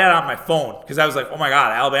 So I had it on my phone because I was like, oh my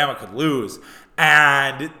God, Alabama could lose.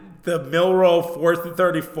 And the Milroe 4th and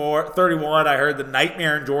 31, I heard the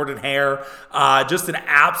nightmare in Jordan Hare. Just an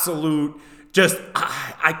absolute,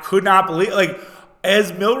 I could not believe,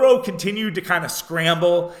 as Milroe continued to kind of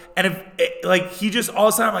scramble, and he just all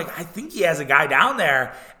of a sudden, I'm like, I think he has a guy down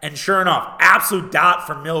there. And sure enough, absolute dot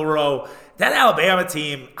from Milroe. That Alabama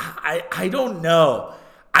team, I don't know.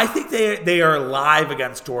 I think they are live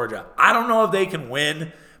against Georgia. I don't know if they can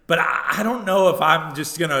win, but I don't know if I'm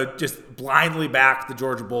just going to blindly back the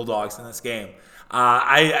Georgia Bulldogs in this game.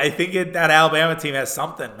 I think that Alabama team has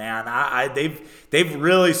something, man. They've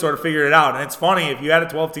really sort of figured it out. And it's funny, if you had a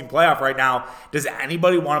 12-team playoff right now, does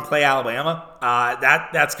anybody want to play Alabama?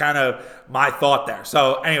 That's kind of my thought there.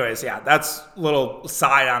 So anyways, yeah, that's a little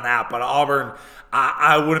side on that. But Auburn,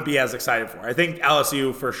 I wouldn't be as excited for. I think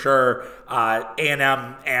LSU for sure,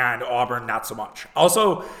 A&M and Auburn not so much.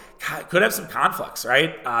 Also, could have some conflicts,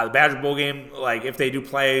 right? The Badger Bowl game, if they do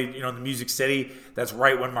play, the Music City, that's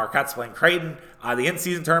right when Marquette's playing Creighton. The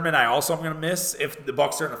in-season tournament, I also am going to miss if the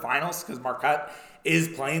Bucks are in the finals because Marquette is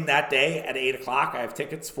playing that day at 8 o'clock. I have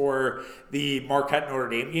tickets for the Marquette-Notre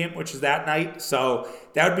Dame game, which is that night. So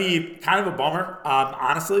that would be kind of a bummer,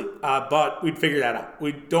 honestly. But we'd figure that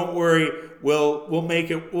out. Don't worry. We'll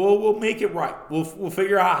make it. We'll make it right. We'll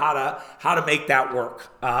figure out how to make that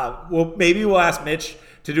work. Maybe we'll ask Mitch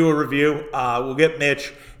to do a review. We'll get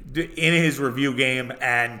Mitch in his review game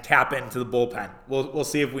and tap into the bullpen. We'll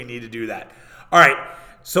see if we need to do that. All right,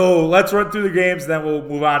 so let's run through the games, then we'll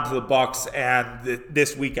move on to the Bucks and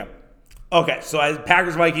this weekend. Okay, so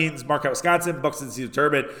Packers, Vikings, Marquette, Wisconsin, Bucks in the season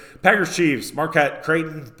tournament, Packers, Chiefs, Marquette,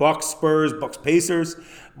 Creighton, Bucks, Spurs, Bucks, Pacers,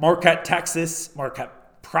 Marquette, Texas,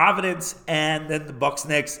 Marquette, Providence, and then the Bucks,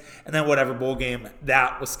 Knicks, and then whatever bowl game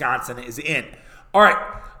that Wisconsin is in. All right.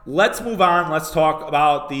 Let's move on. Let's talk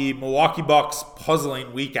about the Milwaukee Bucks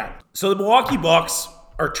puzzling weekend. So the Milwaukee Bucks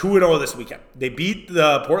are 2-0 this weekend. They beat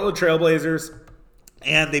the Portland Trailblazers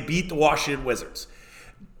and they beat the Washington Wizards.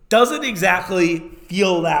 Doesn't exactly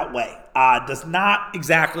feel that way. Does not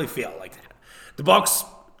exactly feel like that. The Bucks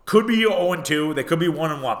could be 0-2. They could be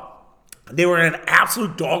 1-1. They were in an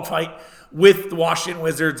absolute dogfight with the Washington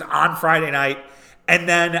Wizards on Friday night. And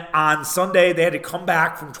then on Sunday, they had to come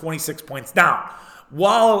back from 26 points down.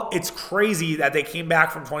 While it's crazy that they came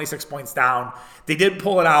back from 26 points down, they did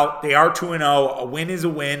pull it out. They are 2-0. A win is a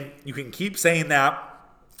win. You can keep saying that.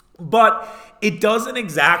 But it doesn't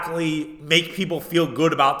exactly make people feel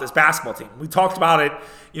good about this basketball team. We talked about it,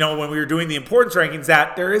 when we were doing the importance rankings,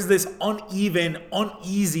 that there is this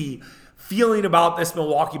uneasy feeling about this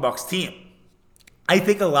Milwaukee Bucks team. I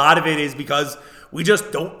think a lot of it is because we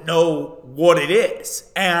just don't know what it is.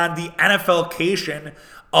 And the NFLcation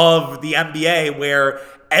of the NBA, where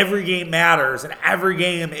every game matters and every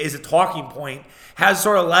game is a talking point, has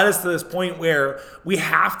sort of led us to this point where we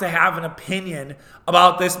have to have an opinion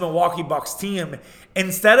about this Milwaukee Bucks team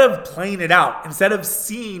instead of playing it out, instead of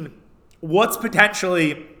seeing what's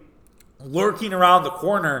potentially lurking around the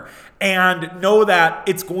corner and know that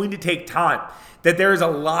it's going to take time, that there's a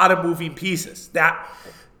lot of moving pieces, that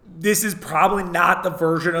this is probably not the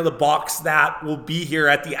version of the Bucks that will be here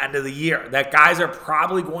at the end of the year, that guys are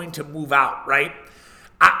probably going to move out, right?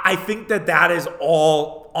 I think that is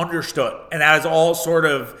all understood and that is all sort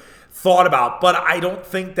of thought about, but I don't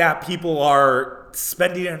think that people are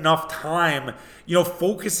spending enough time,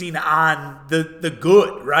 focusing on the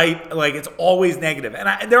good, right? It's always negative.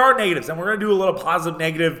 And there are negatives, and we're going to do a little positive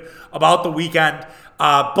negative about the weekend.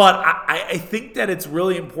 But I think that it's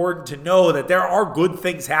really important to know that there are good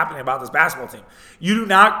things happening about this basketball team. You do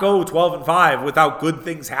not go 12-5 without good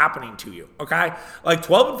things happening to you, okay?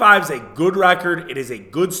 12-5 is a good record. It is a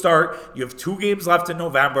good start. You have 2 games left in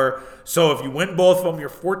November. So if you win both of them, you're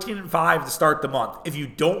 14-5 to start the month. If you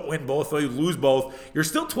don't win both or you lose both, you're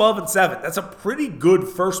still 12-7. That's a pretty good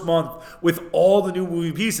first month with all the new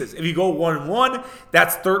moving pieces. If you go 1-1,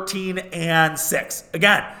 that's 13-6.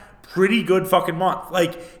 Again, pretty good fucking month.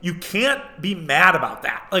 You can't be mad about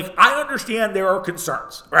that. I understand there are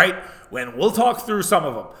concerns, right? We'll talk through some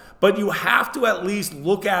of them, but you have to at least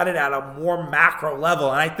look at it at a more macro level.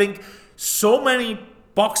 And I think so many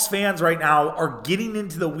Bucks fans right now are getting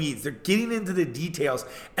into the weeds. They're getting into the details,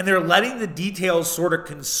 and they're letting the details sort of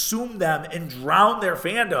consume them and drown their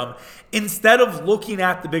fandom instead of looking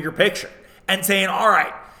at the bigger picture and saying, all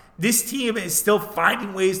right, this team is still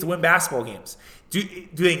finding ways to win basketball games. Do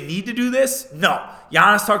they need to do this? No.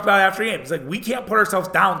 Giannis talked about it after the game. He's like, we can't put ourselves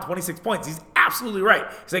down 26 points. He's absolutely right.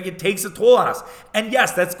 He's like, it takes a toll on us. And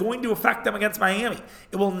yes, that's going to affect them against Miami.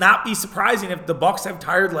 It will not be surprising if the Bucks have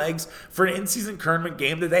tired legs for an in-season tournament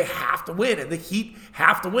game that they have to win, and the Heat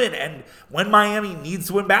have to win. And when Miami needs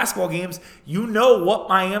to win basketball games, you know what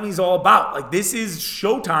Miami's all about. Like, this is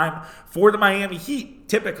showtime for the Miami Heat,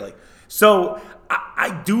 typically. So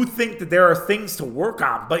I do think that there are things to work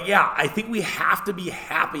on, but yeah, I think we have to be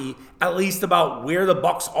happy at least about where the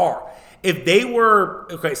Bucks are. If they were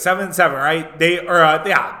 7-7, right?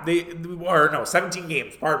 17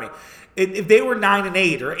 games. Pardon me. If they were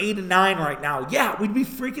 9-8 or 8-9 right now, yeah, we'd be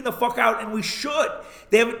freaking the fuck out, and we should.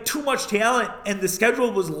 They have too much talent, and the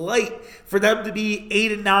schedule was light for them to be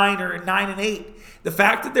 8-9 or 9-8. The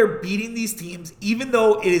fact that they're beating these teams, even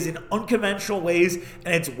though it is in unconventional ways,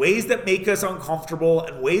 and it's ways that make us uncomfortable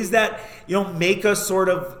and ways that, make us sort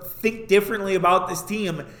of think differently about this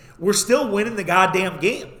team, we're still winning the goddamn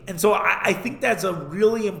game. And so I think that's a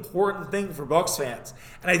really important thing for Bucks fans.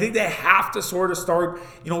 And I think they have to sort of start,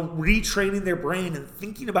 retraining their brain and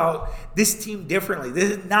thinking about this team differently.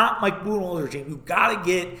 This is not Mike Budenholzer's team. You've got to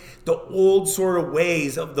get the old sort of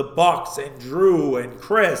ways of the Bucks and Drew and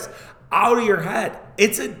Chris out of your head.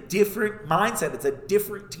 It's a different mindset. It's a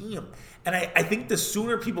different team. And I think the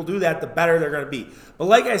sooner people do that, the better they're going to be. But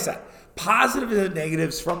like I said, positives and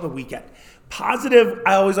negatives from the weekend. Positive,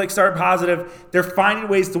 I always like starting positive. They're finding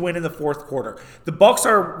ways to win in the fourth quarter. The Bucks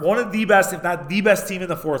are one of the best, if not the best team in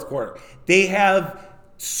the fourth quarter. They have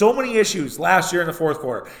so many issues last year in the fourth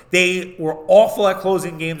quarter. They were awful at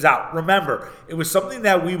closing games out. Remember, it was something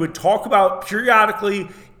that we would talk about periodically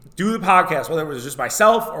do the podcast, whether it was just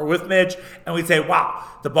myself or with Mitch, and we'd say, wow,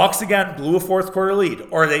 the Bucks again blew a fourth quarter lead,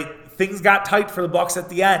 or things got tight for the Bucks at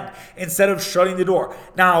the end instead of shutting the door.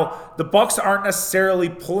 Now, the Bucks aren't necessarily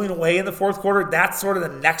pulling away in the fourth quarter. That's sort of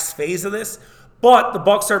the next phase of this. But the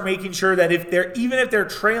Bucks are making sure that even if they're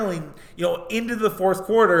trailing, into the fourth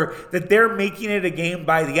quarter, that they're making it a game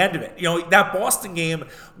by the end of it. That Boston game,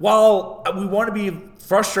 while we want to be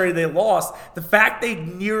frustrated they lost, the fact they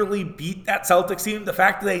nearly beat that Celtics team, the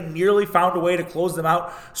fact that they nearly found a way to close them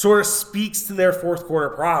out, sort of speaks to their fourth quarter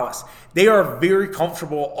prowess. They are very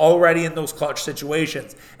comfortable already in those clutch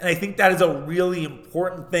situations, and I think that is a really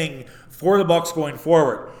important thing for the Bucks going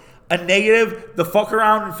forward. A negative, the fuck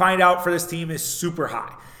around and find out for this team is super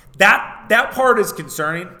high. That part is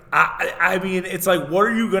concerning. I mean, it's like, what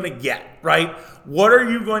are you going to get, right? What are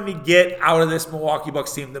you going to get out of this Milwaukee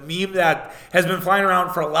Bucks team? The meme that has been flying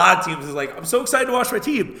around for a lot of teams is like, I'm so excited to watch my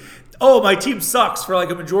team. Oh, my team sucks for like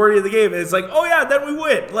a majority of the game. And it's like, oh yeah, then we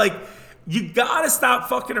win. Like, you got to stop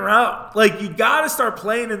fucking around. Like, you got to start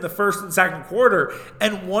playing in the first and second quarter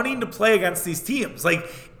and wanting to play against these teams. Like,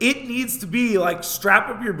 it needs to be like, strap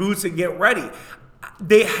up your boots and get ready.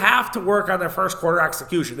 They have to work on their first quarter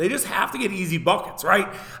execution. They just have to get easy buckets, right?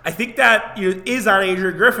 I think that is on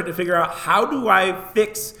Adrian Griffin to figure out, how do I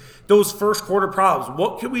fix those first quarter problems?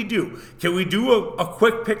 What can we do? Can we do a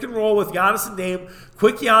quick pick and roll with Giannis and Dame,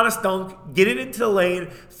 quick Giannis dunk, get it into the lane,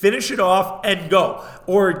 finish it off, and go?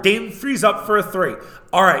 Or Dame frees up for a three.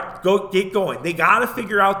 All right, get going. They got to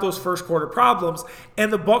figure out those first quarter problems,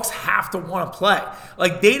 and the Bucks have to want to play.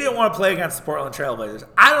 Like, they didn't want to play against the Portland Trail Blazers.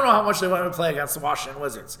 I don't know how much they want to play against the Washington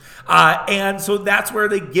Wizards. And so that's where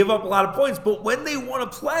they give up a lot of points. But when they want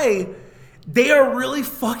to play, they are really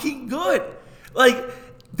fucking good. Like,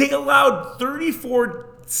 they allowed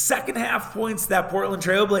 34 second half points to that Portland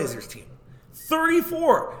Trail Blazers team.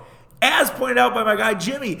 34. As pointed out by my guy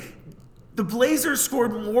Jimmy, the Blazers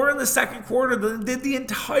scored more in the second quarter than did the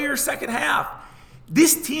entire second half.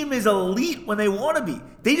 This team is elite when they want to be.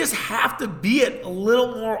 They just have to be it a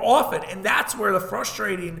little more often, and that's where the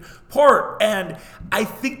frustrating part. And I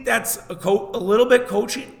think that's a little bit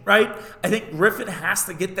coaching, right? I think Griffin has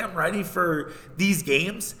to get them ready for these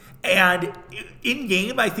games. And in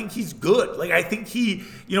game, I think he's good. Like, I think he,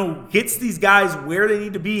 gets these guys where they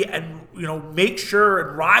need to be and, makes sure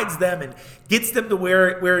and rides them and gets them to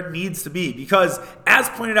where it needs to be. Because as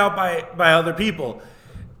pointed out by other people,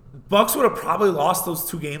 Bucks would have probably lost those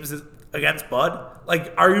two games against Bud.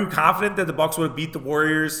 Like, are you confident that the Bucks would have beat the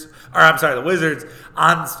the Wizards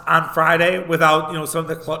on Friday without, some of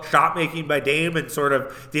the clutch shot making by Dame and sort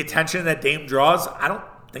of the attention that Dame draws? I don't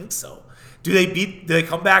think so. Do they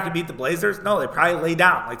come back and beat the Blazers? No, they probably lay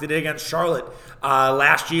down like they did against Charlotte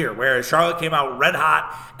last year, where Charlotte came out red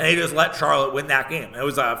hot and they just let Charlotte win that game. It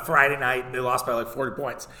was a Friday night and they lost by like 40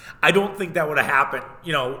 points. I don't think that would have happened,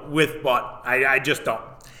 with Bud. I just don't.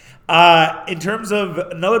 In terms of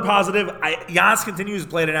another positive, Giannis continues to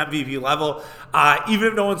play at an MVP level. Even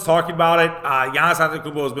if no one's talking about it, Giannis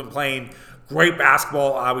Antetokounmpo has been playing great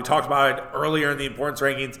basketball. We talked about it earlier in the importance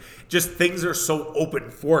rankings. Just things are so open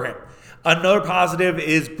for him. Another positive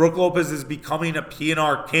is Brook Lopez is becoming a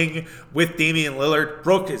PNR king with Damian Lillard.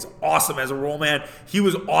 Brook is awesome as a role man. He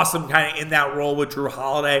was awesome kind of in that role with Drew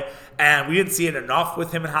Holiday, and we didn't see it enough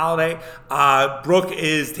with him and Holiday. Brook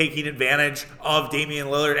is taking advantage of Damian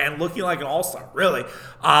Lillard and looking like an all-star, really.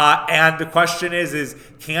 And the question is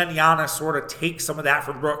can Giannis sort of take some of that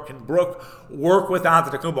from Brook? Can Brook work with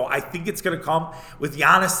Antetokounmpo? I think it's going to come with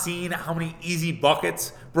Giannis seeing how many easy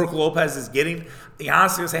buckets Brook Lopez is getting.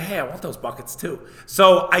 Giannis is going to say, hey, I want those buckets too.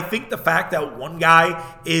 So I think the fact that one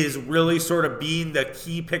guy is really sort of being the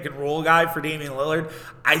key pick and roll guy for Damian Lillard,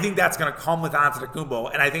 I think that's going to come with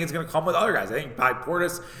Antetokounmpo, and I think it's going to come with other guys. I think by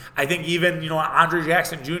Portis, I think even, Andre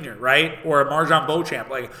Jackson Jr., right? Or Marjan Beauchamp.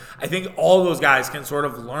 Like, I think all those guys can sort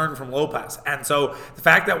of learn from Lopez. And so the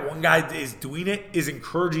fact that one guy is doing it is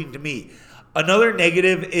encouraging to me. Another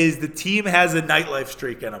negative is the team has a nightlife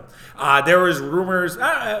streak in them. There was rumors,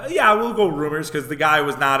 we'll go rumors because the guy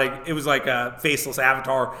was it was like a faceless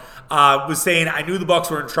avatar, was saying, I knew the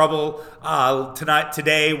Bucks were in trouble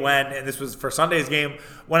today and this was for Sunday's game,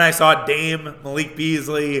 when I saw Dame, Malik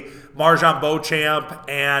Beasley, Marjan Beauchamp,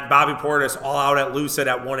 and Bobby Portis all out at Lucid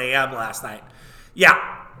at 1 a.m. last night.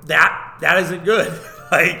 Yeah, that isn't good.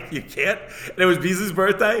 Like, you can't. And it was Beasley's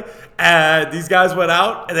birthday, and these guys went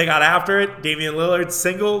out, and they got after it. Damian Lillard's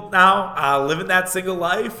single now, living that single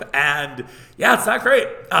life, and yeah, it's not great.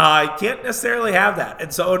 You can't necessarily have that.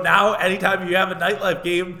 And so now, anytime you have a nightlife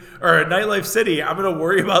game or a nightlife city, I'm going to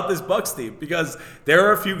worry about this Bucks team, because there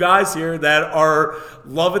are a few guys here that are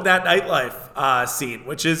loving that nightlife scene,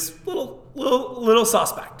 which is a little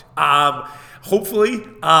suspect. Hopefully,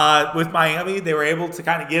 with Miami, they were able to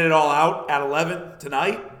kind of get it all out at 11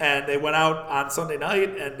 tonight, and they went out on Sunday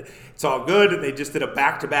night, and it's all good, and they just did a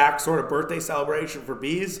back-to-back sort of birthday celebration for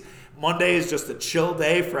Bees. Monday is just a chill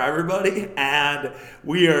day for everybody, and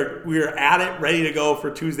we are at it, ready to go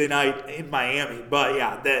for Tuesday night in Miami. But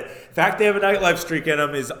yeah, the fact they have a nightlife streak in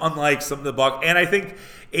them is unlike some of the Bucks, and I think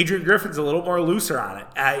Adrian Griffin's a little more looser on it.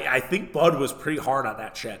 I think Bud was pretty hard on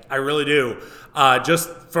that shit. I really do. Just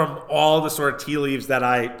from all the sort of tea leaves that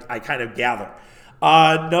I kind of gather.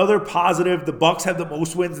 Another positive, the Bucks have the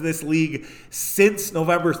most wins in this league since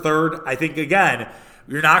November 3rd. I think, again,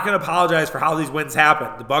 you're not going to apologize for how these wins happen.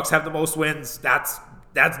 The Bucks have the most wins. That's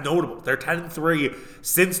notable. They're 10-3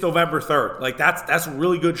 since November 3rd. Like, that's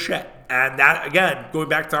really good shit. And that, again, going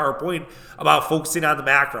back to our point about focusing on the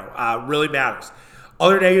macro, really matters.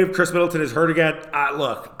 Other negative, Chris Middleton is hurt again.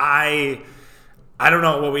 Look, I don't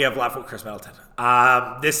know what we have left with Chris Middleton.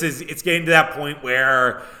 It's getting to that point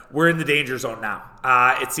where we're in the danger zone now.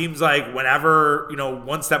 It seems like whenever,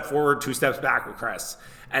 one step forward, two steps back with Chris.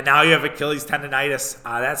 And now you have Achilles tendonitis.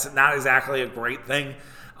 That's not exactly a great thing.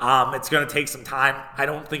 It's going to take some time. I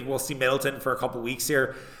don't think we'll see Middleton for a couple weeks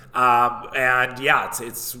here. And yeah,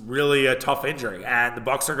 it's really a tough injury, and the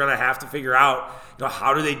Bucks are going to have to figure out,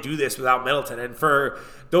 how do they do this without Middleton? And for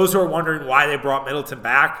those who are wondering why they brought Middleton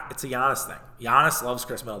back, it's a Giannis thing. Giannis loves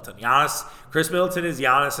Chris Middleton. Chris Middleton is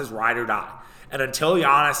Giannis's ride or die. And until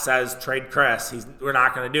Giannis says trade Chris, we're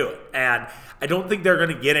not going to do it. And I don't think they're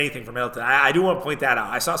going to get anything from Middleton. I do want to point that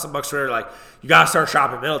out. I saw some Bucks Twitter like, you got to start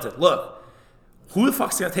shopping Middleton. Look, who the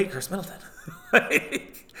fuck's going to take Chris Middleton?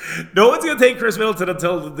 No one's going to take Chris Middleton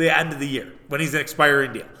until the end of the year when he's an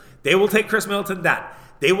expiring deal. They will take Chris Middleton then.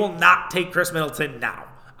 They will not take Chris Middleton now.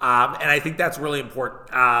 And I think that's really important.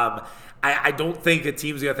 I don't think a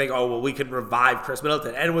team's going to think, we can revive Chris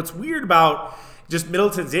Middleton. And what's weird about just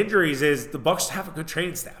Middleton's injuries is the Bucks have a good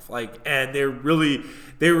training staff, and they're really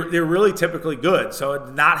typically good. So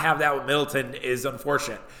to not have that with Middleton is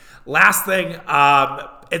unfortunate. Last thing,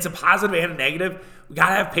 it's a positive and a negative. We got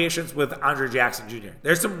to have patience with Andre Jackson Jr.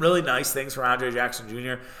 There's some really nice things for Andre Jackson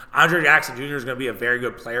Jr. Andre Jackson Jr. is going to be a very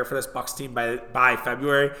good player for this Bucks team by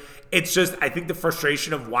February. It's just, I think the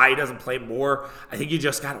frustration of why he doesn't play more, I think you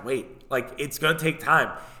just got to wait. Like, it's going to take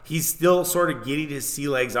time. He's still sort of getting his sea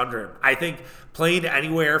legs under him. I think playing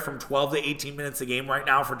anywhere from 12 to 18 minutes a game right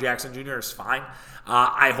now for Jackson Jr. is fine.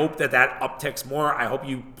 I hope that upticks more. I hope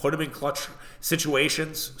you put him in clutch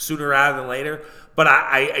situations sooner rather than later. But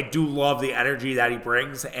I do love the energy that he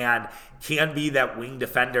brings and can be that wing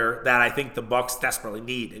defender that I think the Bucks desperately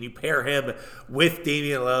need. And you pair him with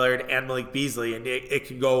Damian Lillard and Malik Beasley, and it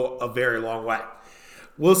can go a very long way.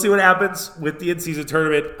 We'll see what happens with the in-season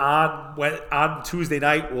tournament on Tuesday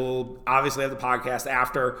night. We'll obviously have the podcast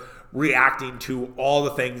after reacting to all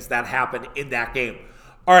the things that happened in that game.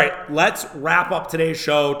 All right, let's wrap up today's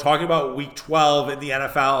show talking about Week 12 in the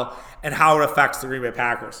NFL and how it affects the Green Bay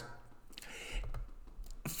Packers.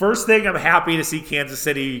 First thing, I'm happy to see Kansas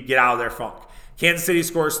City get out of their funk. Kansas City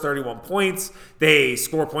scores 31 points. They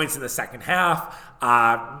score points in the second half.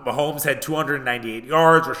 Mahomes had 298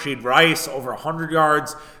 yards. Rashid Rice over 100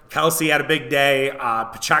 yards. Kelsey had a big day.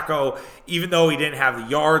 Pacheco, even though he didn't have the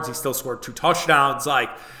yards, he still scored 2 touchdowns.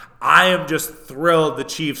 I am just thrilled the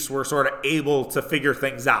Chiefs were sort of able to figure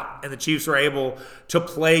things out. And the Chiefs were able to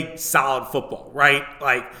play solid football, right?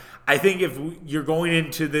 I think if you're going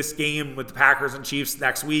into this game with the Packers and Chiefs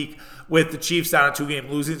next week with the Chiefs on a 2-game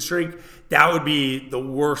losing streak, that would be the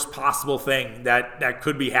worst possible thing that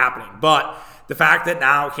could be happening. But the fact that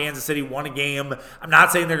now Kansas City won a game, I'm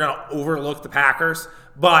not saying they're going to overlook the Packers,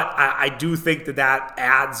 but I do think that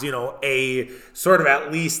adds, a sort of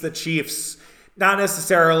at least the Chiefs not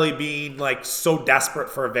necessarily being so desperate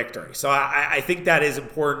for a victory. So I think that is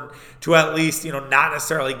important to at least, not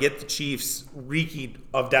necessarily get the Chiefs reeking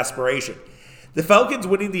of desperation. The Falcons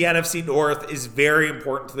winning the NFC North is very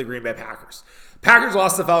important to the Green Bay Packers. Packers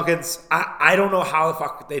lost the Falcons. I don't know how the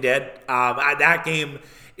fuck they did. That game,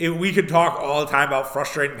 we could talk all the time about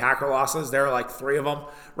frustrating Packer losses. There are 3 of them,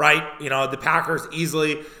 right? The Packers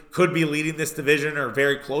easily could be leading this division or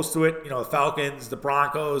very close to it. The Falcons, the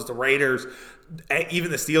Broncos, the Raiders,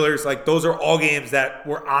 even the Steelers, those are all games that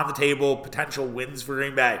were on the table, potential wins for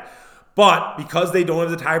Green Bay. But because they don't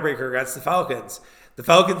have the tiebreaker against the Falcons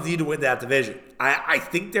need to win that division. I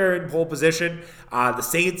think they're in pole position. The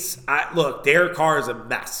Saints, look, Derek Carr is a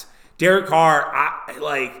mess. Derek Carr,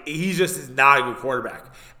 he just is not a good quarterback.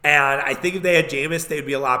 And I think if they had Jameis, they'd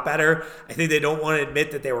be a lot better. I think they don't want to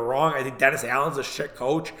admit that they were wrong. I think Dennis Allen's a shit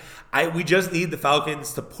coach. We just need the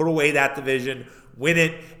Falcons to put away that division, win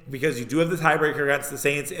it, because you do have the tiebreaker against the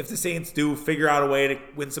Saints. If the Saints do figure out a way to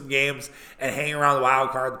win some games and hang around the wild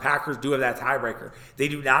card, the Packers do have that tiebreaker. They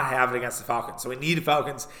do not have it against the Falcons. So we need the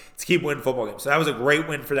Falcons to keep winning football games. So that was a great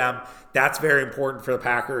win for them. That's very important for the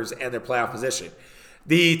Packers and their playoff position.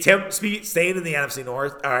 Staying in the NFC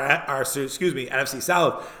North, NFC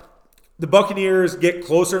South, the Buccaneers get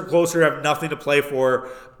closer and closer, have nothing to play for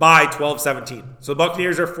by 12-17. So the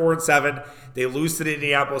Buccaneers are 4-7. They lose to the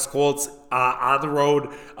Indianapolis Colts on the road.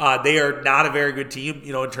 They are not a very good team,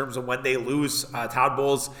 in terms of when they lose. Todd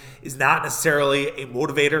Bowles is not necessarily a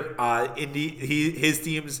motivator. His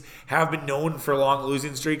teams have been known for long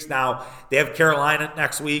losing streaks. Now, they have Carolina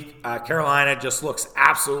next week. Carolina just looks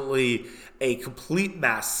absolutely a complete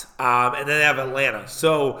mess, and then they have Atlanta.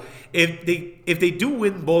 So if they do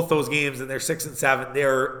win both those games and they're 6-7,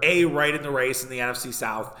 they're A, right in the race in the NFC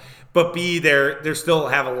South, but B, they still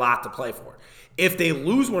have a lot to play for. If they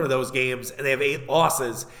lose one of those games and they have 8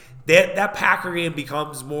 losses, that Packer game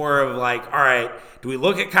becomes more of all right, do we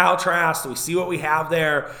look at Kyle Trask? Do we see what we have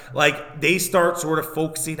there? They start sort of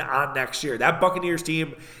focusing on next year. That Buccaneers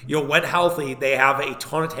team, when healthy, they have a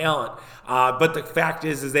ton of talent. But the fact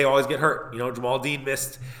is they always get hurt. Jamal Dean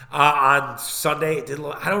missed on Sunday.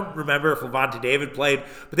 I don't remember if Levante David played,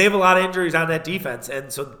 but they have a lot of injuries on that defense.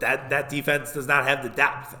 And so that defense does not have the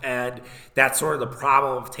depth. And that's sort of the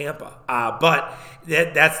problem of Tampa. But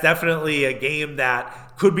that's definitely a game that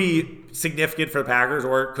could be significant for the Packers,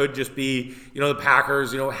 or it could just be, the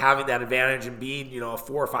Packers, having that advantage and being, a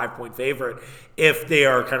 4 or 5 point favorite. If they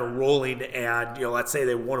are kind of rolling and, let's say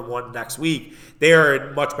they 1-1 next week, they are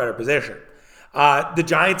in much better position. The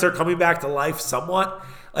Giants are coming back to life somewhat.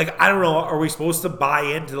 I don't know, are we supposed to buy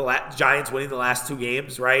into the Giants winning the last 2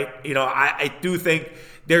 games, right? I do think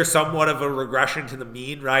there's somewhat of a regression to the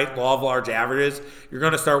mean, right? Law of large averages. You're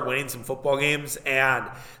going to start winning some football games, and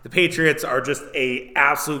the Patriots are just a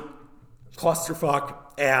absolute clusterfuck,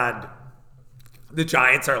 and The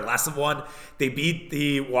Giants are less of one. They beat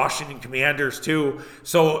the Washington Commanders too.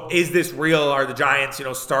 So is this real? Are the Giants,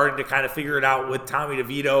 starting to kind of figure it out with Tommy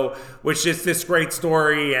DeVito, which is this great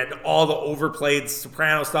story and all the overplayed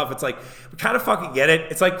Soprano stuff? It's like, we kind of fucking get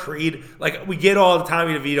it. It's like Creed. Like, we get all the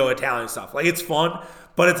Tommy DeVito Italian stuff. Like, it's fun,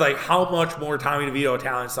 but it's like, how much more Tommy DeVito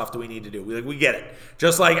Italian stuff do we need to do? We get it.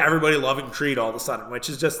 Just like everybody loving Creed all of a sudden, which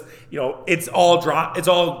is just, it's all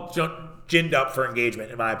ginned up for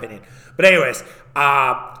engagement, in my opinion. But anyways,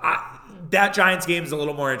 that Giants game is a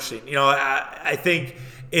little more interesting. I think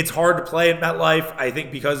it's hard to play in MetLife. I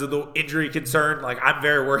think because of the injury concern, like, I'm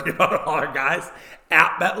very worried about all our guys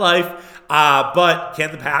at MetLife. But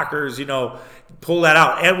can the Packers, pull that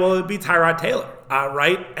out? And will it be Tyrod Taylor?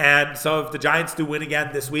 Right? And so if the Giants do win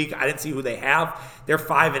again this week, I didn't see who they have. They're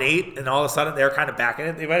 5-8, and all of a sudden they're kind of back in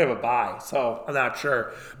it. They might have a bye, so I'm not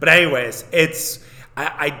sure. But anyways,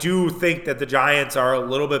 I do think that the Giants are a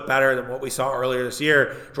little bit better than what we saw earlier this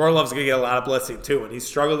year. Jordan Love's going to get a lot of blitzing too, and he's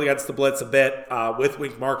struggled against the blitz a bit with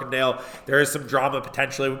Wink Martindale. There is some drama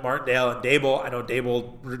potentially with Martindale and Dable. I know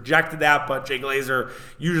Dable rejected that, but Jay Glazer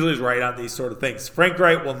usually is right on these sort of things. Frank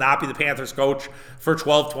Wright will not be the Panthers coach for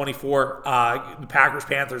 12-24, the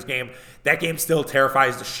Packers-Panthers game. That game still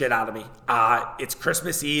terrifies the shit out of me. It's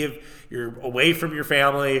Christmas Eve. You're away from your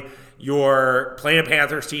family. You're playing a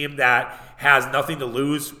Panthers team that has nothing to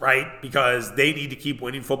lose, right? Because they need to keep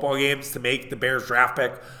winning football games to make the Bears draft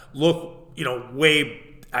pick look, way,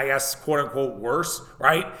 I guess, quote unquote, worse,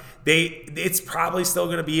 right? It's probably still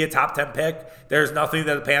going to be a top 10 pick. There's nothing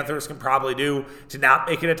that the Panthers can probably do to not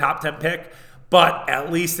make it a top 10 pick, but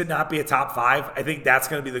at least it not be a top 5. I think that's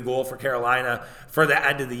going to be the goal for Carolina for the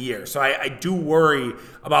end of the year. So I do worry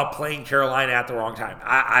about playing Carolina at the wrong time.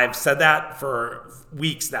 I've said that for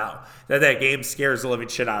weeks now, that game scares the living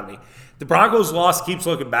shit out of me. The Broncos loss keeps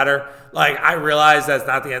looking better. Like, I realize that's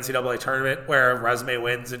not the NCAA tournament where resume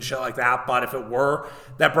wins and shit like that, but if it were,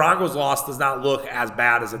 that Broncos loss does not look as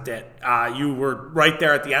bad as it did. You were right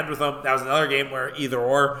there at the end with them. That was another game where either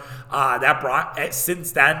or.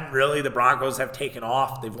 Since then, really, the Broncos have taken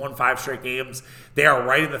off. They've won 5 straight games. They are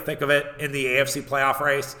right in the thick of it in the AFC playoff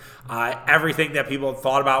race. Everything that people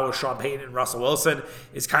thought about with Sean Payton and Russell Wilson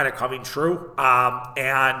is kind of coming true.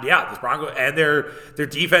 And yeah, the Broncos and their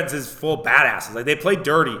defense is full of badasses. Like, they play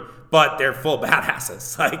dirty, but they're full of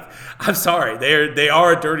badasses. Like, I'm sorry, they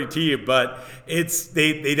are a dirty team, but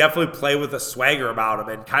they definitely play with a swagger about them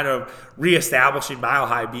and kind of reestablishing Mile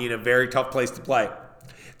High being a very tough place to play.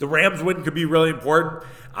 The Rams win could be really important.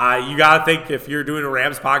 You got to think, if you're doing a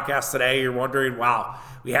Rams podcast today, you're wondering, wow,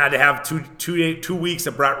 we had to have two weeks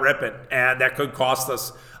of Brett Rippon, and that could cost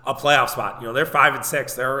us a playoff spot. They're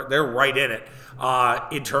 5-6. They're right in it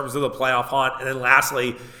in terms of the playoff hunt. And then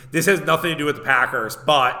lastly, this has nothing to do with the Packers,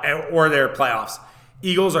 or their playoffs.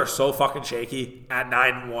 Eagles are so fucking shaky at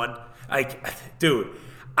 9-1. Like, dude,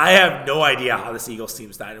 I have no idea how this Eagles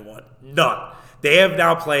team's 9-1. None. They have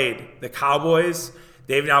now played the Cowboys.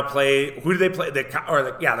 They've now played, who do they play? The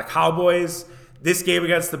Cowboys. This game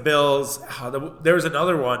against the Bills. There was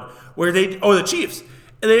another one where the Chiefs.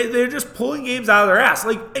 And they're just pulling games out of their ass.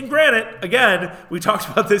 Like, and granted, again, we talked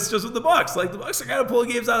about this just with the Bucks. Like, the Bucks are kind of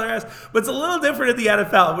pulling games out of their ass, but it's a little different in the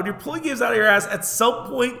NFL. When you're pulling games out of your ass, at some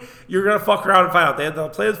point, you're going to fuck around and find out. They'll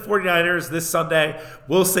play the 49ers this Sunday.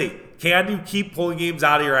 We'll see. Can you keep pulling games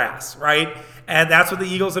out of your ass, right? And that's what the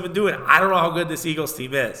Eagles have been doing. I don't know how good this Eagles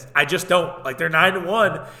team is. I just don't. Like, they're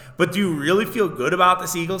 9-1, but do you really feel good about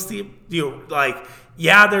this Eagles team? Do you,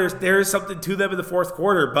 yeah, there's something to them in the fourth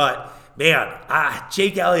quarter, but man,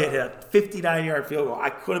 Jake Elliott hit a 59-yard field goal. I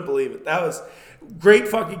couldn't believe it. That was a great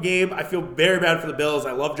fucking game. I feel very bad for the Bills.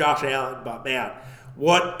 I love Josh Allen, but man,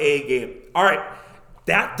 what a game. All right,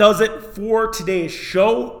 that does it for today's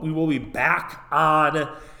show. We will be back on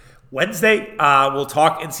Wednesday. We'll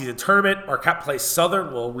talk in-season tournament. Marquette plays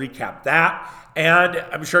Southern. We'll recap that. And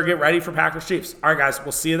I'm sure get ready for Packers Chiefs. All right, guys,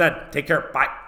 we'll see you then. Take care. Bye.